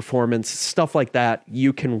fit performance, stuff like that.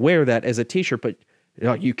 You can wear that as a t-shirt, but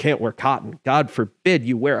you can't wear cotton. God forbid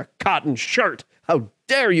you wear a cotton shirt. How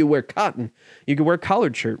dare you wear cotton? You can wear a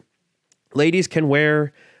collared shirt. Ladies can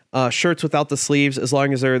wear shirts without the sleeves as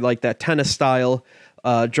long as they're like that tennis style,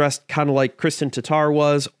 dressed kind of like Kristen Tatar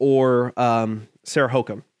was, or Sarah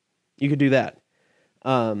Hokum. You could do that.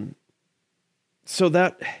 So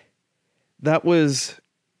that's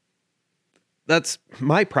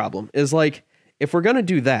my problem, is like, if we're going to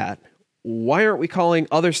do that, why aren't we calling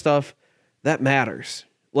other stuff that matters?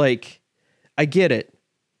 Like, I get it.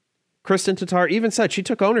 Kristen Tatar even said she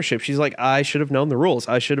took ownership. She's like, I should have known the rules.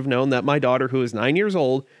 I should have known that my daughter, who is 9 years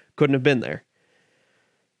old, couldn't have been there.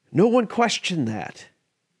 No one questioned that.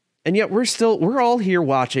 And yet we're all here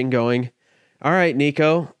watching going, all right,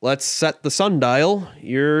 Nico, let's set the sundial.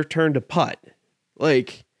 Your turn to putt.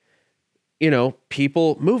 Like,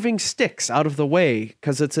 people moving sticks out of the way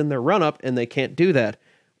because it's in their run-up and they can't do that.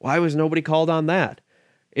 Why was nobody called on that?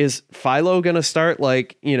 Is Philo going to start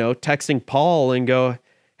texting Paul and go,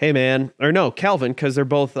 hey man, or no, Calvin, because they're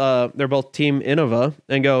both Team Innova,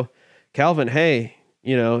 and go, Calvin, hey,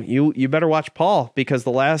 you better watch Paul, because the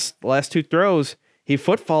last two throws he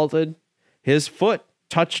foot faulted, his foot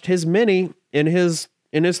touched his mini in his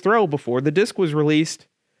throw before the disc was released.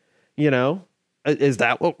 Is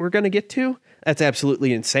that what we're going to get to? That's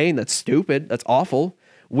absolutely insane. That's stupid. That's awful.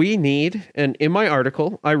 We need, and in my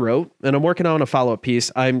article I wrote, and I'm working on a follow-up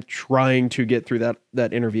piece. I'm trying to get through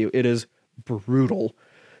that interview. It is brutal.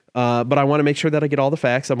 But I want to make sure that I get all the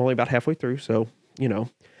facts. I'm only about halfway through, so,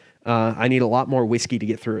 I need a lot more whiskey to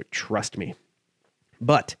get through it. Trust me.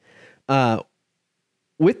 But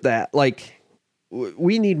with that,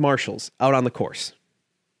 we need marshals out on the course.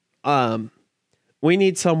 We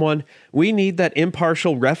need that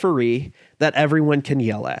impartial referee that everyone can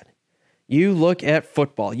yell at. You look at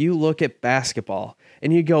football, you look at basketball,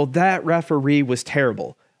 and you go, that referee was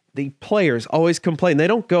terrible. The players always complain. They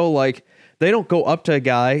don't go up to a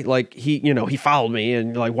guy like he fouled me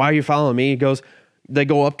and like, why are you fouling me? They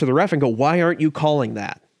go up to the ref and go, why aren't you calling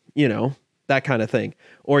that? That kind of thing.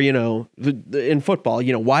 Or, in football,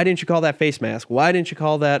 why didn't you call that face mask? Why didn't you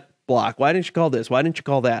call that block? Why didn't you call this? Why didn't you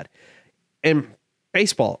call that? And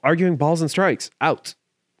baseball, arguing balls and strikes, out.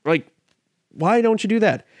 Like, why don't you do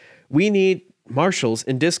that? We need marshals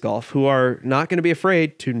in disc golf who are not going to be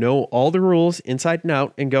afraid to know all the rules inside and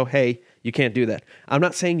out and go, hey, you can't do that. I'm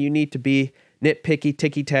not saying you need to be nitpicky,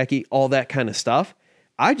 ticky-tacky, all that kind of stuff.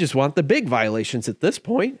 I just want the big violations at this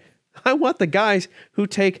point. I want the guys who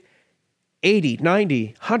take 80, 90,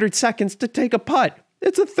 100 seconds to take a putt.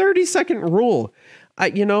 It's a 30-second rule.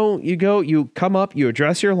 You come up, you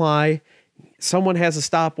address your lie. Someone has a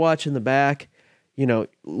stopwatch in the back. Maybe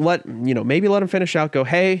let them finish out. Go,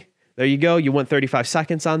 hey, there you go. You went 35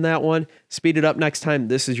 seconds on that one. Speed it up next time.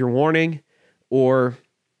 This is your warning. Or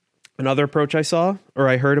another approach I saw or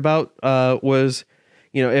I heard about was,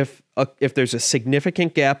 if there's a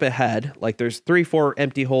significant gap ahead, like there's 3-4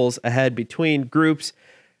 empty holes ahead between groups,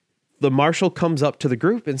 the marshal comes up to the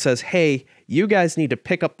group and says, hey, you guys need to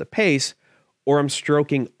pick up the pace or I'm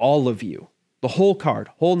stroking all of you. The whole card,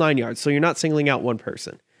 whole 9 yards. So you're not singling out one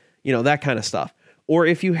person, that kind of stuff. Or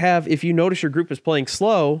if you notice your group is playing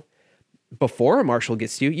slow before a marshal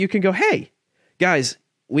gets to you, you can go, hey, guys,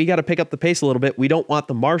 we got to pick up the pace a little bit. We don't want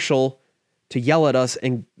the marshal to yell at us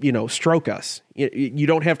and, stroke us. You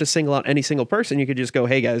don't have to single out any single person. You could just go,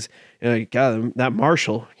 hey guys, God, that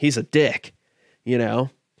marshal, he's a dick.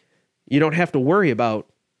 You don't have to worry about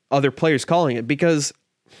other players calling it, because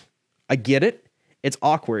I get it. It's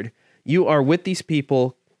awkward. You are with these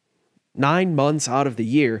people 9 months out of the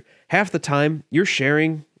year. Half the time you're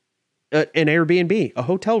sharing an Airbnb, a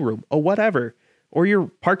hotel room, a whatever, or you're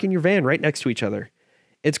parking your van right next to each other.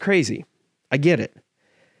 It's crazy. I get it.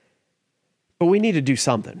 But we need to do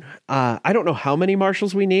something. I don't know how many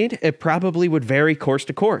marshals we need. It probably would vary course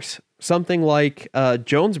to course. Something like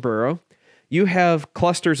Jonesboro, you have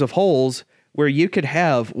clusters of holes where you could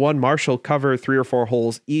have one marshal cover 3 or 4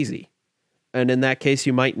 holes easy. And in that case,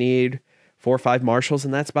 you might need 4 or 5 marshals,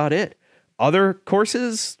 and that's about it. Other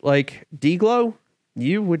courses like D-Glow,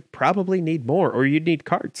 you would probably need more, or you'd need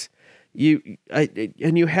carts.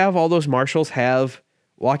 And you have all those marshals have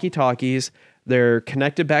walkie-talkies. They're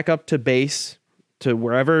connected back up to base, to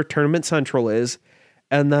wherever Tournament Central is.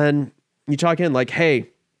 And then you talk in like, hey,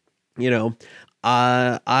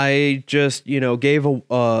 I just, gave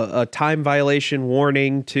a time violation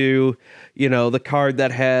warning to, the card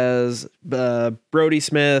that has Brody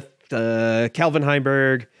Smith, Calvin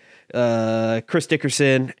Heinberg, Chris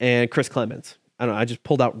Dickerson, and Chris Clemens. I don't know. I just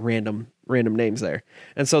pulled out random names there.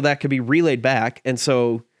 And so that could be relayed back. And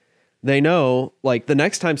so they know, like, the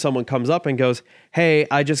next time someone comes up and goes, hey,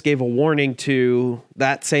 I just gave a warning to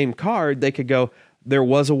that same card, they could go, there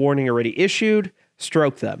was a warning already issued,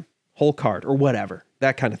 stroke them, whole card, or whatever,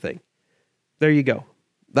 that kind of thing. There you go.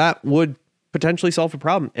 That would potentially solve a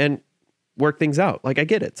problem and work things out. Like, I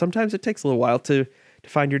get it. Sometimes it takes a little while to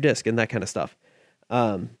find your disc and that kind of stuff.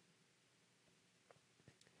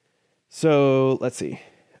 So let's see.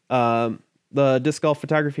 The disc golf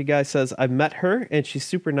photography guy says, I've met her and she's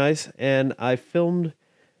super nice, and I filmed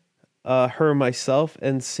her myself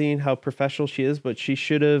and seen how professional she is, but she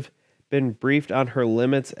should have been briefed on her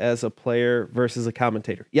limits as a player versus a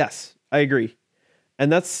commentator. Yes, I agree.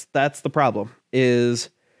 And that's the problem, is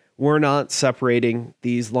we're not separating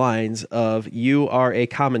these lines of you are a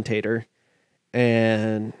commentator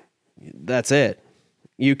and that's it.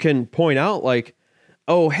 You can point out like,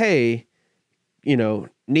 oh, hey,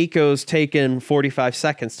 Nico's taken 45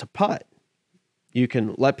 seconds to putt. You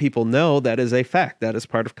can let people know that is a fact. That is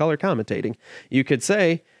part of color commentating. You could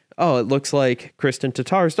say, oh, it looks like Kristen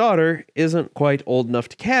Tatar's daughter isn't quite old enough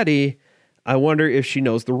to caddy. I wonder if she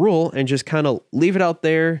knows the rule, and just kind of leave it out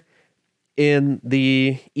there in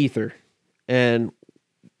the ether,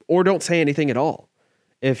 or don't say anything at all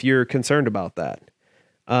if you're concerned about that.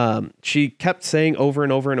 She kept saying over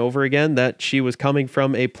and over and over again that she was coming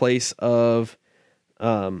from a place of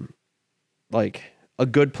like a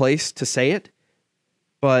good place to say it,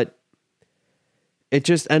 but it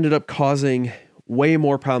just ended up causing way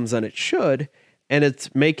more problems than it should. And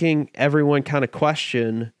it's making everyone kind of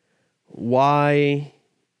question, why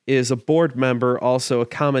is a board member also a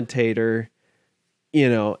commentator,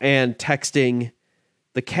 and texting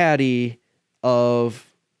the caddy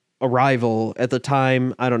of a rival at the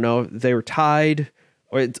time. I don't know, they were tied,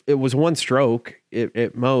 or it was 1 stroke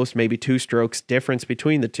at most, maybe 2 strokes difference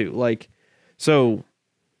between the two. Like, so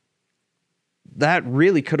that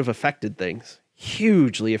really could have affected things,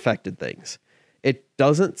 hugely affected things. It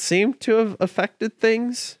doesn't seem to have affected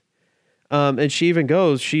things. And she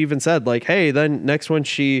even said like, hey, then next one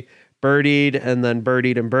she birdied and then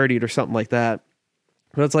birdied and birdied or something like that.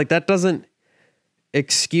 But it's like, that doesn't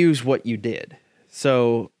excuse what you did.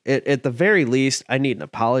 So at the very least, I need an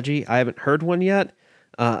apology. I haven't heard one yet.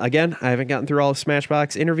 Again, I haven't gotten through all of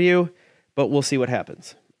Smashbox interview, but we'll see what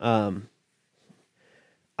happens.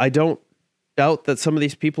 I don't doubt that some of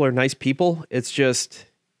these people are nice people. It's just,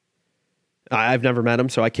 I've never met them,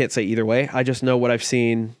 so I can't say either way. I just know what I've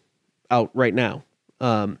seen out right now.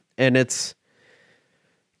 And it's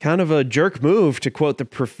kind of a jerk move, to quote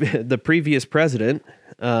the previous president.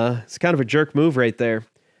 It's kind of a jerk move right there,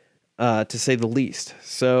 to say the least.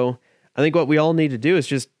 So I think what we all need to do is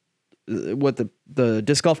just, what the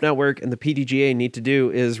Disc Golf Network and the PDGA need to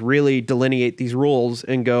do is really delineate these rules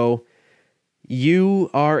and go, you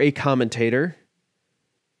are a commentator.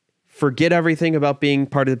 Forget everything about being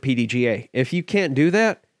part of the PDGA. If you can't do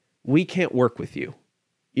that, we can't work with you.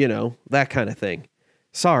 That kind of thing.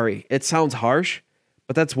 Sorry, it sounds harsh,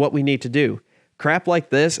 but that's what we need to do. Crap like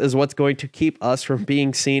this is what's going to keep us from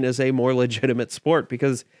being seen as a more legitimate sport,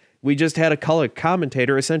 because we just had a color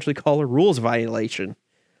commentator essentially call a rules violation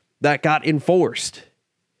that got enforced.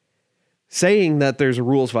 Saying that there's a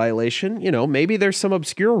rules violation, maybe there's some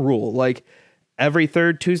obscure rule, like every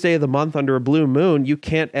 3rd Tuesday of the month under a blue moon, you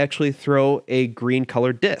can't actually throw a green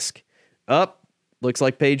colored disc. Looks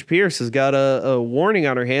like Paige Pierce has got a warning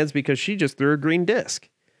on her hands because she just threw a green disc.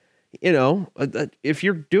 If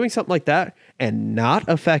you're doing something like that and not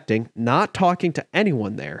talking to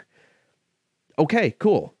anyone there, okay,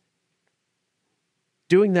 cool.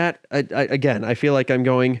 Doing that, again, I feel like I'm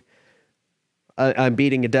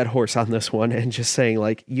beating a dead horse on this one and just saying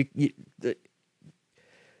like,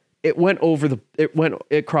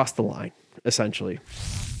 it crossed the line, essentially.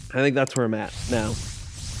 I think that's where I'm at now.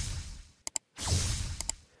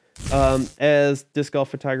 As disc golf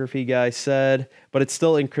photography guy said, but it's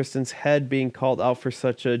still in Kristen's head being called out for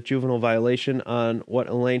such a juvenile violation on what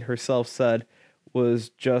Elaine herself said was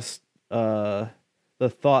just the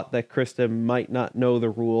thought that Kristen might not know the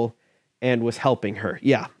rule and was helping her.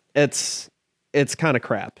 Yeah, it's kind of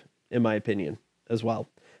crap, in my opinion, as well.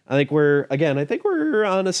 I think we're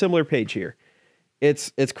on a similar page here.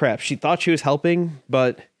 It's crap. She thought she was helping,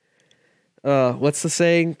 but what's the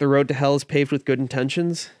saying? The road to hell is paved with good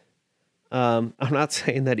intentions. I'm not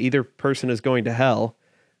saying that either person is going to hell,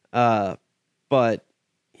 but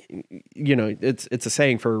you know, it's a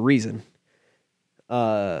saying for a reason.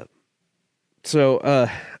 So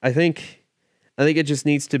I think it just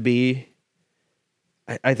needs to be.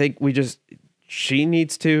 I think she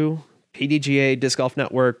needs to PDGA, Disc Golf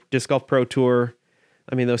Network, Disc Golf Pro Tour.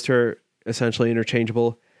 I mean, those two are essentially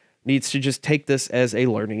interchangeable. Needs to just take this as a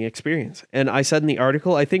learning experience. And I said in the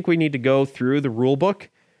article, I think we need to go through the rule book.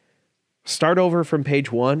 Start over from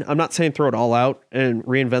page 1. I'm not saying throw it all out and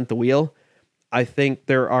reinvent the wheel. I think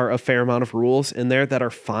there are a fair amount of rules in there that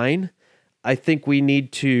are fine. I think we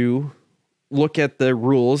need to look at the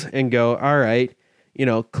rules and go, all right, you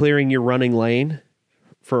know, clearing your running lane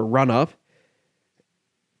for a run up.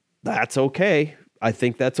 That's okay. I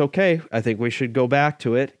think that's okay. I think we should go back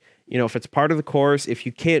to it. You know, if it's part of the course, if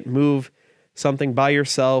you can't move something by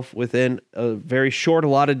yourself within a very short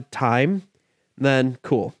allotted time, then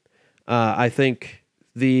cool. I think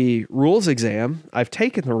the rules exam, I've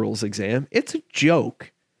taken the rules exam. It's a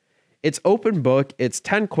joke. It's open book. It's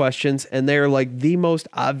 10 questions, and they're like the most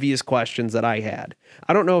obvious questions that I had.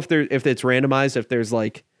 I don't know if it's randomized, if there's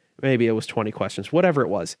like, maybe it was 20 questions, whatever it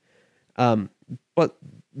was. But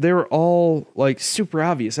they were all like super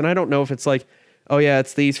obvious. And I don't know if it's like, oh yeah,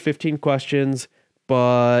 it's these 15 questions,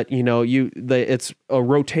 but you know, it's a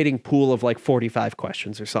rotating pool of like 45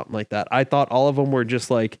 questions or something like that. I thought all of them were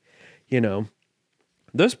just like, you know,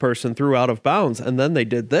 this person threw out of bounds and then they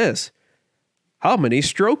did this. How many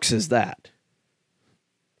strokes is that?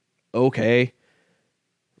 Okay.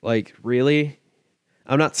 Like, really?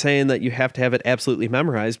 I'm not saying that you have to have it absolutely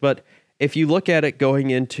memorized, but if you look at it going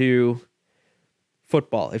into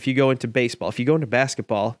football, if you go into baseball, if you go into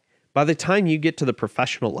basketball, by the time you get to the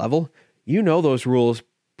professional level, you know those rules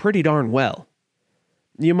pretty darn well.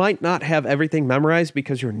 You might not have everything memorized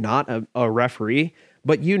because you're not a referee,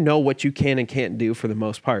 but you know what you can and can't do for the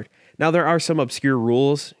most part. Now, there are some obscure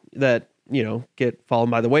rules that, you know, get fallen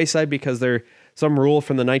by the wayside because they're some rule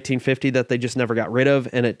from the 1950 that they just never got rid of,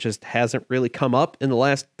 and it just hasn't really come up in the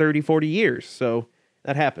last 30, 40 years. So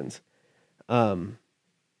that happens.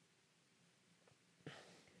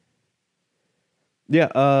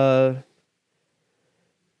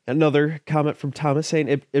 Another comment from Thomas saying,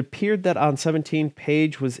 it appeared that on 17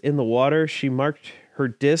 Paige was in the water. She marked her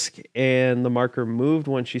disc and the marker moved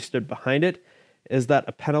when she stood behind it. Is that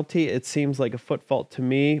a penalty? It seems like a foot fault to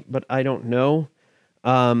me, but I don't know.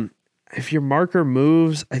 If your marker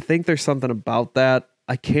moves, I think there's something about that.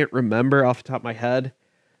 I can't remember off the top of my head.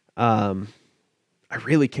 I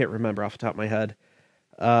really can't remember off the top of my head.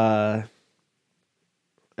 And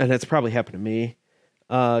it's probably happened to me.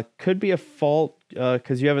 Could be a fault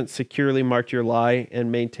because you haven't securely marked your lie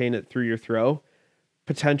and maintain it through your throw.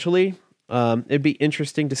 Potentially. It'd be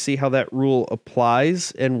interesting to see how that rule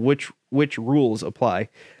applies and which rules apply.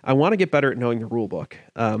 I want to get better at knowing the rule book.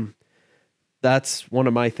 That's one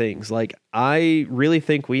of my things. Like, I really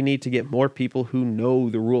think we need to get more people who know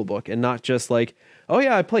the rule book and not just like, oh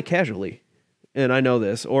yeah, I play casually and I know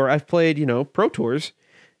this, or I've played, you know, pro tours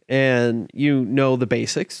and you know the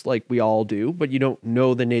basics like we all do, but you don't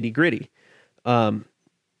know the nitty gritty.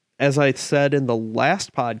 As I said in the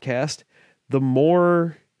last podcast, the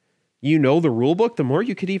more you know the rule book, the more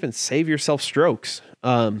you could even save yourself strokes.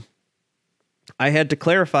 I had to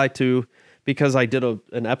clarify because I did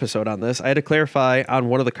an episode on this, I had to clarify on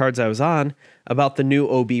one of the cards I was on about the new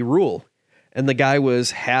OB rule. And the guy was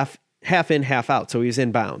half in, half out. So he was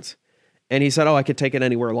in bounds. And he said, oh, I could take it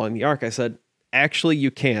anywhere along the arc. I said, actually, you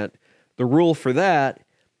can't. The rule for that,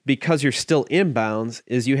 because you're still in bounds,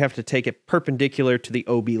 is you have to take it perpendicular to the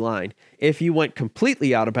OB line. If you went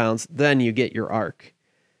completely out of bounds, then you get your arc.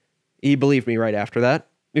 He believed me right after that.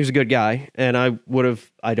 He was a good guy. And I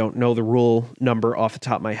don't know the rule number off the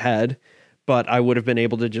top of my head, but I would have been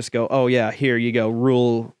able to just go, oh yeah, here you go,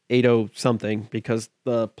 rule 80 something, because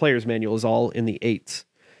the player's manual is all in the 8s.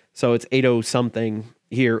 So it's 80 something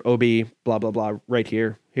here, OB, blah, blah, blah, right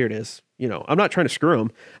here. Here it is. You know, I'm not trying to screw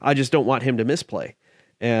him. I just don't want him to misplay.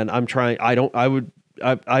 And I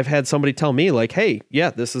I've had somebody tell me like, hey, yeah,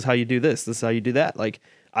 this is how you do this. This is how you do that. Like,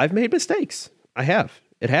 I've made mistakes. I have.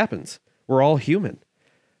 It happens. We're all human.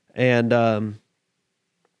 And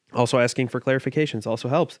also asking for clarifications also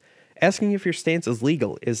helps. Asking if your stance is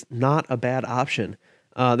legal is not a bad option.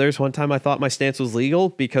 There's one time I thought my stance was legal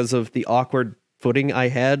because of the awkward footing I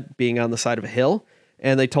had being on the side of a hill.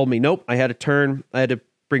 And they told me, nope, I had to turn. I had to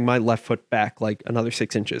bring my left foot back like another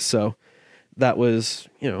 6 inches. So that was,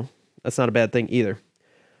 that's not a bad thing either.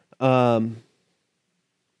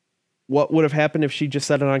 What would have happened if she just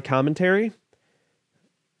said it on commentary?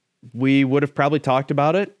 We would have probably talked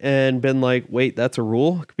about it and been like, wait, that's a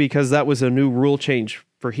rule? Because that was a new rule change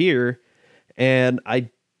for here. And I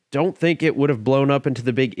don't think it would have blown up into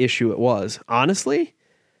the big issue it was. Honestly,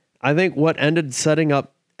 I think what ended setting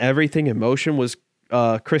up everything in motion was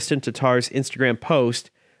Kristen Tatar's Instagram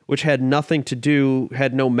post, which had nothing to do,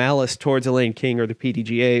 had no malice towards Elaine King or the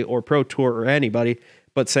PDGA or Pro Tour or anybody,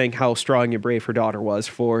 but saying how strong and brave her daughter was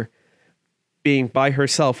for being by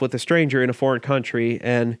herself with a stranger in a foreign country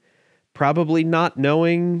and probably not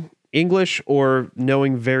knowing English or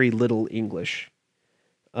knowing very little English.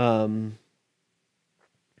 Yeah,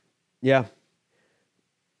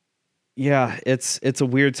 it's a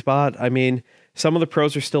weird spot. I mean, some of the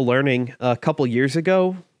pros are still learning. A couple years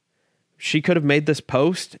ago, she could have made this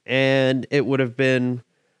post and it would have been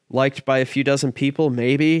liked by a few dozen people,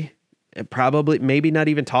 maybe, and probably, maybe not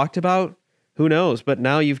even talked about. Who knows? But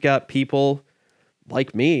now you've got people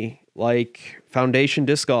like me, like Foundation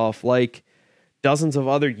Disc Golf, like dozens of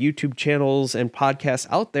other YouTube channels and podcasts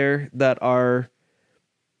out there that are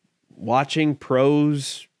watching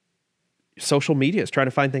pros' social medias, trying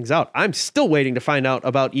to find things out. I'm still waiting to find out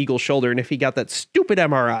about Eagle's shoulder and if he got that stupid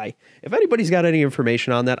MRI. If anybody's got any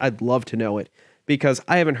information on that, I'd love to know it because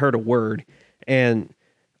I haven't heard a word. And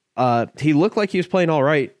he looked like he was playing all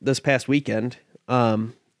right this past weekend.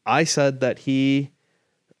 I said that he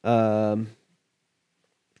wouldn't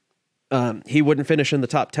finish in the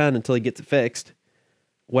top 10 until he gets it fixed,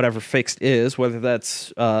 whatever fixed is, whether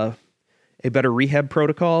that's a better rehab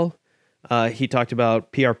protocol. He talked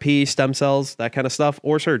about PRP, stem cells, that kind of stuff,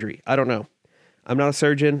 or surgery. I don't know. I'm not a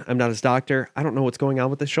surgeon. I'm not his doctor. I don't know what's going on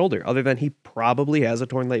with his shoulder other than he probably has a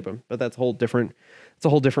torn labrum, but it's a whole different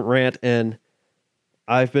rant. And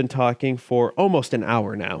I've been talking for almost an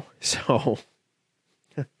hour now. So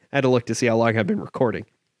I had to look to see how long I've been recording.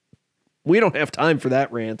 We don't have time for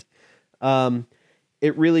that rant.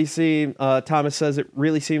 It really seems, Thomas says it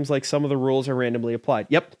really seems like some of the rules are randomly applied.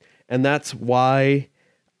 Yep. And that's why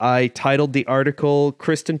I titled the article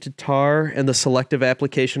Kristen Tatar and the Selective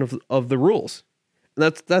Application of the Rules.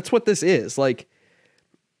 And that's what this is. Like,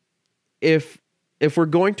 if we're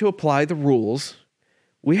going to apply the rules,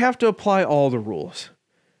 we have to apply all the rules.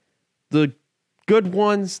 The good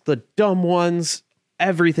ones, the dumb ones,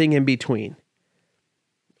 everything in between.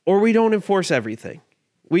 Or we don't enforce everything.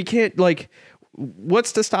 We can't, like,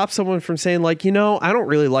 what's to stop someone from saying, like, I don't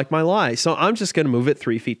really like my lie, so I'm just going to move it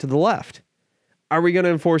 3 feet to the left. Are we going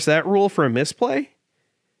to enforce that rule for a misplay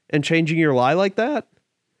and changing your lie like that?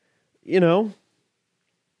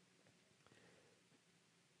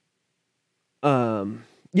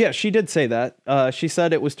 Yeah, she did say that. She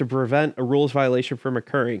said it was to prevent a rules violation from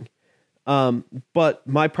occurring. But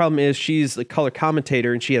my problem is she's the color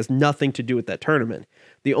commentator and she has nothing to do with that tournament.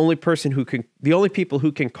 The only people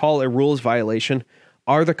who can call a rules violation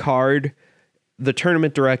are the card, the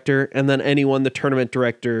tournament director, and then anyone the tournament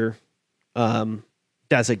director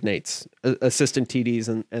designates, assistant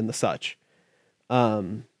TDs and the such.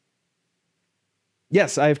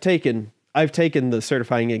 Yes, I've taken the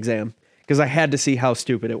certifying exam because I had to see how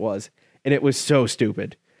stupid it was. And it was so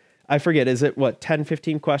stupid. I forget, is it 10,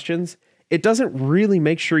 15 questions? It doesn't really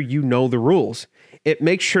make sure you know the rules. It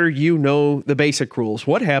makes sure you know the basic rules.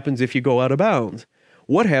 What happens if you go out of bounds?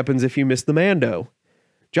 What happens if you miss the Mando?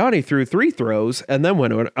 Johnny threw 3 throws and then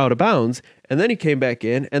went out of bounds, and then he came back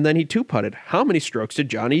in, and then he 2-putted. How many strokes did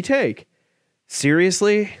Johnny take?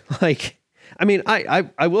 Seriously? I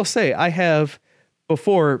will say I have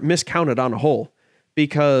before miscounted on a hole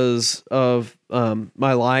because of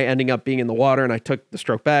my lie ending up being in the water, and I took the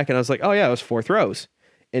stroke back, and I was like, oh yeah, it was 4 throws.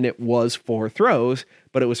 And it was 4 throws,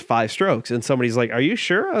 but it was 5 strokes. And somebody's like, are you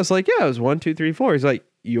sure? I was like, yeah, it was 1, 2, 3, 4. He's like,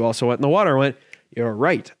 you also went in the water. I went, you're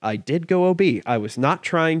right. I did go OB. I was not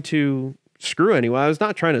trying to screw anyone. I was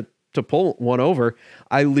not trying to pull one over.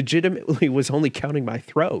 I legitimately was only counting my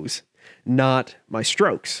throws, not my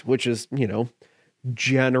strokes, which is,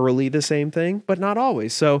 generally the same thing, but not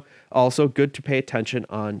always. So also good to pay attention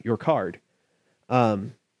on your card.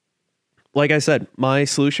 Like I said, my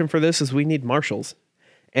solution for this is we need marshals.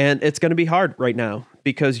 And it's going to be hard right now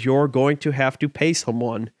because you're going to have to pay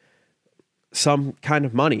someone some kind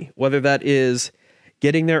of money, whether that is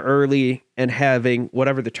getting there early and having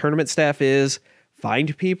whatever the tournament staff is,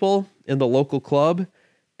 find people in the local club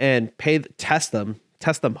and test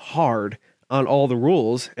them hard on all the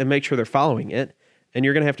rules and make sure they're following it. And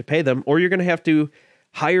you're going to have to pay them, or you're going to have to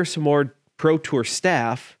hire some more Pro Tour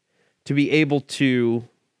staff to be able to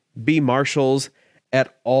be marshals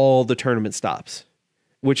at all the tournament stops,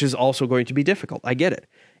 which is also going to be difficult. I get it.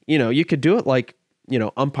 You could do it like,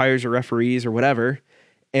 umpires or referees or whatever,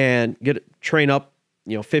 and train up,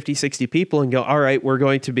 50, 60 people and go, all right, we're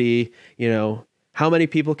going to be, how many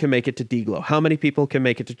people can make it to Deglow? How many people can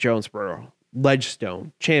make it to Jonesboro,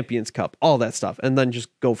 Ledgestone, Champions Cup, all that stuff. And then just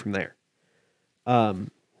go from there.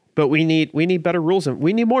 But we need better rules, and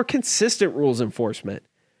we need more consistent rules enforcement.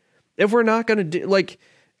 If we're not going to do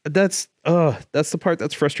that's the part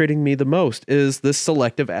that's frustrating me the most, is this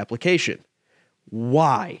selective application.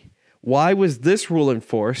 Why was this rule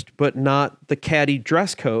enforced, but not the caddy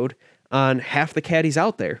dress code on half the caddies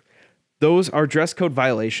out there? Those are dress code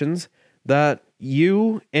violations that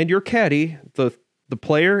you and your caddy, the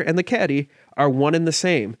player and the caddy, are one and the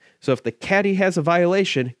same. So if the caddy has a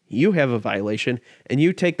violation, you have a violation, and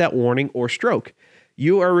you take that warning or stroke.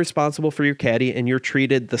 You are responsible for your caddy, and you're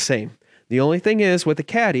treated the same. The only thing is, with a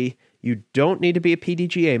caddy, you don't need to be a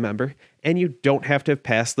PDGA member, and you don't have to have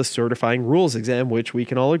passed the certifying rules exam, which we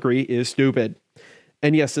can all agree is stupid.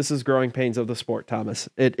 And yes, this is growing pains of the sport, Thomas.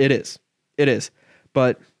 It is.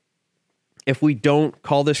 But if we don't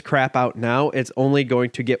call this crap out now, it's only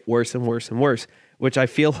going to get worse and worse and worse, which I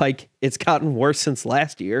feel like it's gotten worse since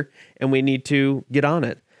last year, and we need to get on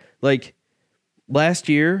it. Like last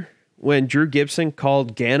year, when Drew Gibson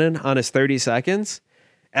called Gannon on his 30 seconds,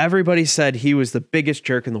 everybody said he was the biggest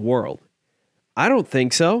jerk in the world. I don't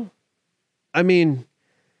think so. I mean,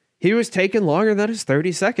 he was taking longer than his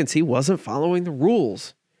 30 seconds. He wasn't following the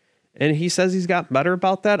rules. And he says he's got better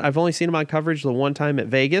about that. I've only seen him on coverage the one time at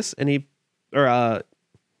Vegas, and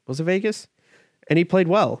was it Vegas? And he played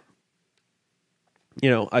well.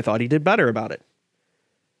 I thought he did better about it.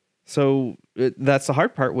 So that's the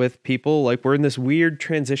hard part with people. Like, we're in this weird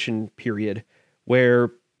transition period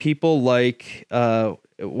where people like,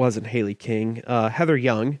 it wasn't Haley King, Heather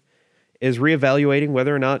Young is reevaluating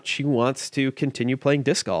whether or not she wants to continue playing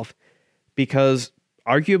disc golf, because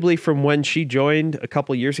arguably from when she joined a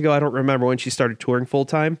couple years ago, I don't remember when she started touring full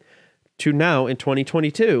time, to now in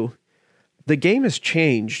 2022, the game has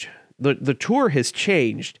changed. The tour has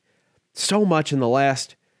changed so much in the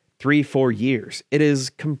last 3-4 years. It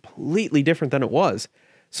is completely different than it was.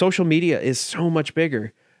 Social media is so much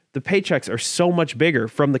bigger. The paychecks are so much bigger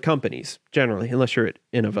from the companies, generally, unless you're at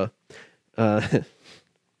Innova.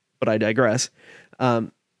 But I digress.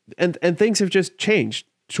 And things have just changed.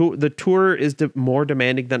 The tour is more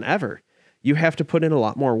demanding than ever. You have to put in a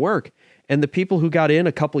lot more work. And the people who got in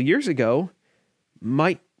a couple years ago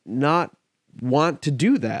might not want to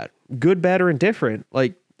do that. Good, bad, or indifferent.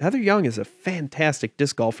 Like, Heather Young is a fantastic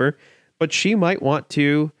disc golfer, but she might want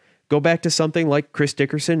to go back to something like Chris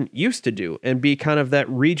Dickerson used to do and be kind of that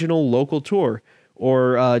regional local tour,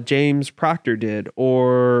 or James Proctor did,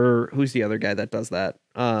 or who's the other guy that does that?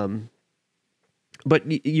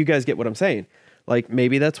 But you guys get what I'm saying. Like,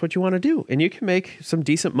 maybe that's what you want to do, and you can make some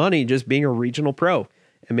decent money just being a regional pro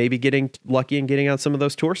and maybe getting lucky and getting on some of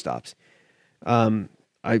those tour stops.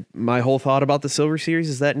 My whole thought about the Silver Series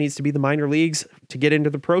is that it needs to be the minor leagues to get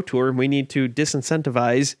into the Pro Tour, and we need to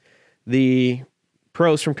disincentivize the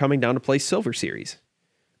pros from coming down to play Silver Series.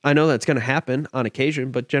 I know that's going to happen on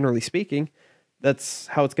occasion, but generally speaking, that's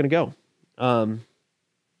how it's going to go.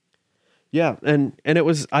 Yeah, and it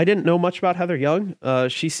was, I didn't know much about Heather Young.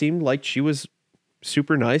 She seemed like she was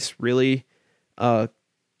super nice, really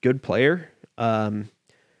good player.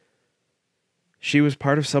 She was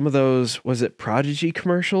part of some of those, was it Prodigy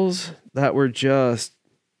commercials that were just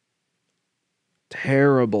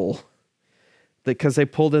terrible, because they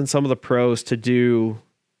pulled in some of the pros to do,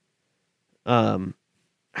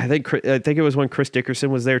 I think it was when Chris Dickerson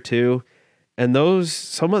was there too. And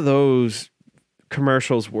some of those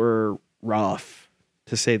commercials were rough,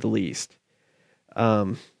 to say the least.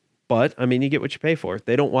 But I mean, you get what you pay for.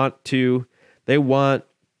 They want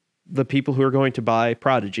the people who are going to buy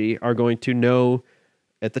Prodigy are going to know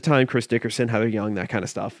at the time Chris Dickerson, Heather Young, that kind of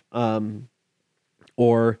stuff.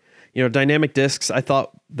 Or, Dynamic Discs, I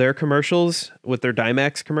thought their commercials with their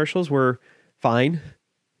Dymax commercials were fine.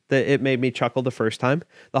 That it made me chuckle the first time.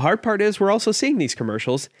 The hard part is we're also seeing these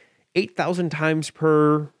commercials 8,000 times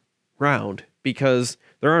per round because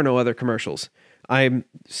there are no other commercials. I'm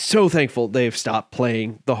so thankful they've stopped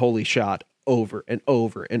playing the Holy Shot over and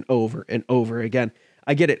over and over and over again.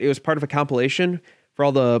 I get it. It was part of a compilation for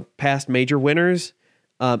all the past major winners.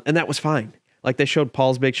 And that was fine. Like they showed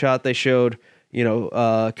Paul's big shot. They showed,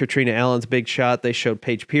 Katrina Allen's big shot. They showed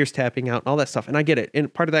Paige Pierce tapping out and all that stuff. And I get it.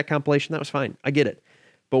 And part of that compilation, that was fine. I get it.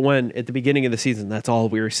 But when at the beginning of the season, that's all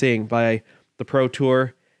we were seeing by the Pro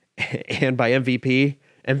Tour and by MVP.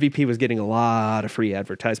 MVP was getting a lot of free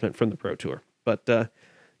advertisement from the Pro Tour. But this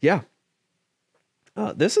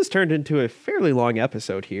has turned into a fairly long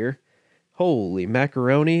episode here. Holy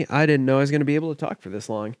macaroni. I didn't know I was going to be able to talk for this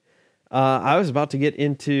long. I was about to get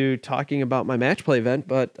into talking about my match play event,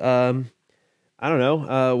 but I don't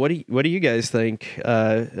know. What do you guys think?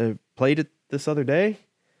 Played it this other day?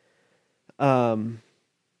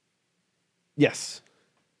 Yes.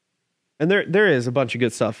 And there is a bunch of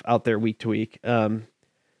good stuff out there week to week. And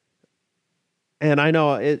I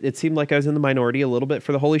know it seemed like I was in the minority a little bit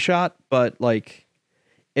for the holy shot, but like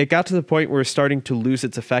it got to the point where it was starting to lose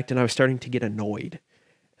its effect and I was starting to get annoyed.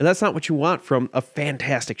 And that's not what you want from a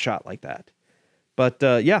fantastic shot like that. But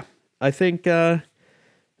I think, I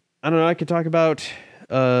don't know, I could talk about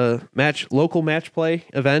local match play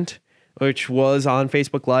event, which was on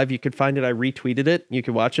Facebook Live. You could find it. I retweeted it. You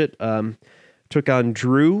could watch it. Took on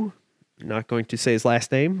Drew. Not going to say his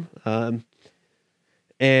last name.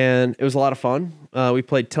 And it was a lot of fun. We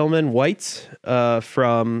played Tillman Whites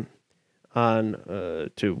from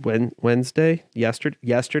Wednesday,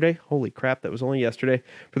 yesterday. Holy crap, that was only yesterday.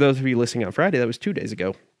 For those of you listening on Friday, that was 2 days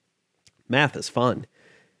ago. Math is fun.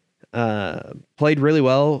 Played really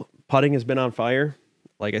well. Putting has been on fire.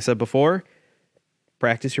 Like I said before,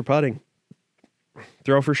 practice your putting.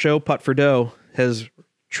 Throw for show, putt for dough has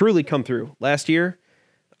truly come through. Last year,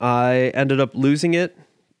 I ended up losing it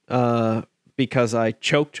because I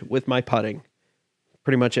choked with my putting.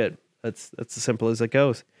 Pretty much it. That's as simple as it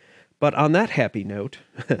goes. But on that happy note,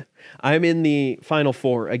 I'm in the Final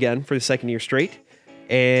Four again for the second year straight.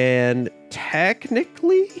 And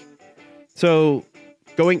technically, so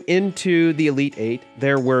going into the Elite Eight,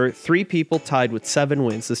 there were 3 people tied with 7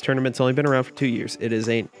 wins. This tournament's only been around for 2 years. It is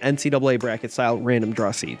an NCAA bracket style random draw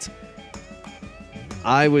seeds.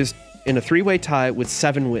 I was in a 3-way tie with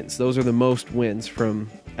 7 wins. Those are the most wins from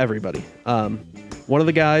everybody. One of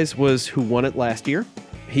the guys was who won it last year.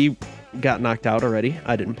 He got knocked out already.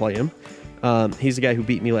 I didn't play him. He's the guy who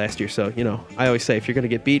beat me last year. So, I always say if you're going to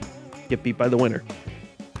get beat by the winner.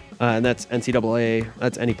 And that's NCAA.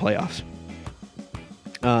 That's any playoffs.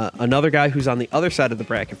 Another guy who's on the other side of the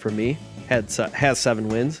bracket from me has 7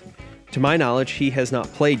 wins. To my knowledge, he has not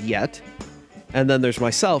played yet. And then there's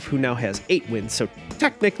myself who now has 8 wins. So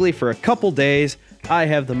technically for a couple days, I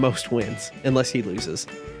have the most wins unless he loses.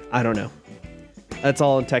 I don't know. That's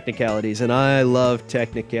all in technicalities, and I love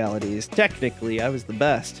technicalities. Technically, I was the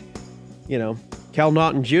best. Cal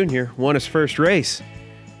Naughton Jr. won his first race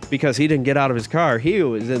because he didn't get out of his car. He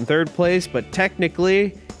was in 3rd place, but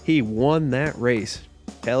technically, he won that race.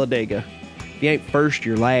 Talladega. If you ain't first,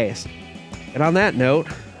 you're last. And on that note,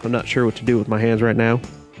 I'm not sure what to do with my hands right now.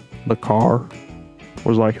 The car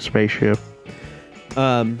was like a spaceship.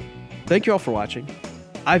 Thank you all for watching.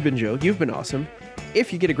 I've been Joe. You've been awesome.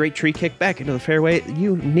 If you get a great tree kick back into the fairway,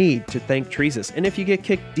 you need to thank Treesus. And if you get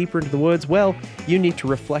kicked deeper into the woods, well, you need to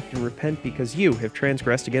reflect and repent because you have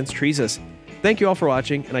transgressed against Treesus. Thank you all for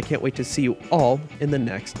watching, and I can't wait to see you all in the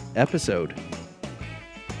next episode.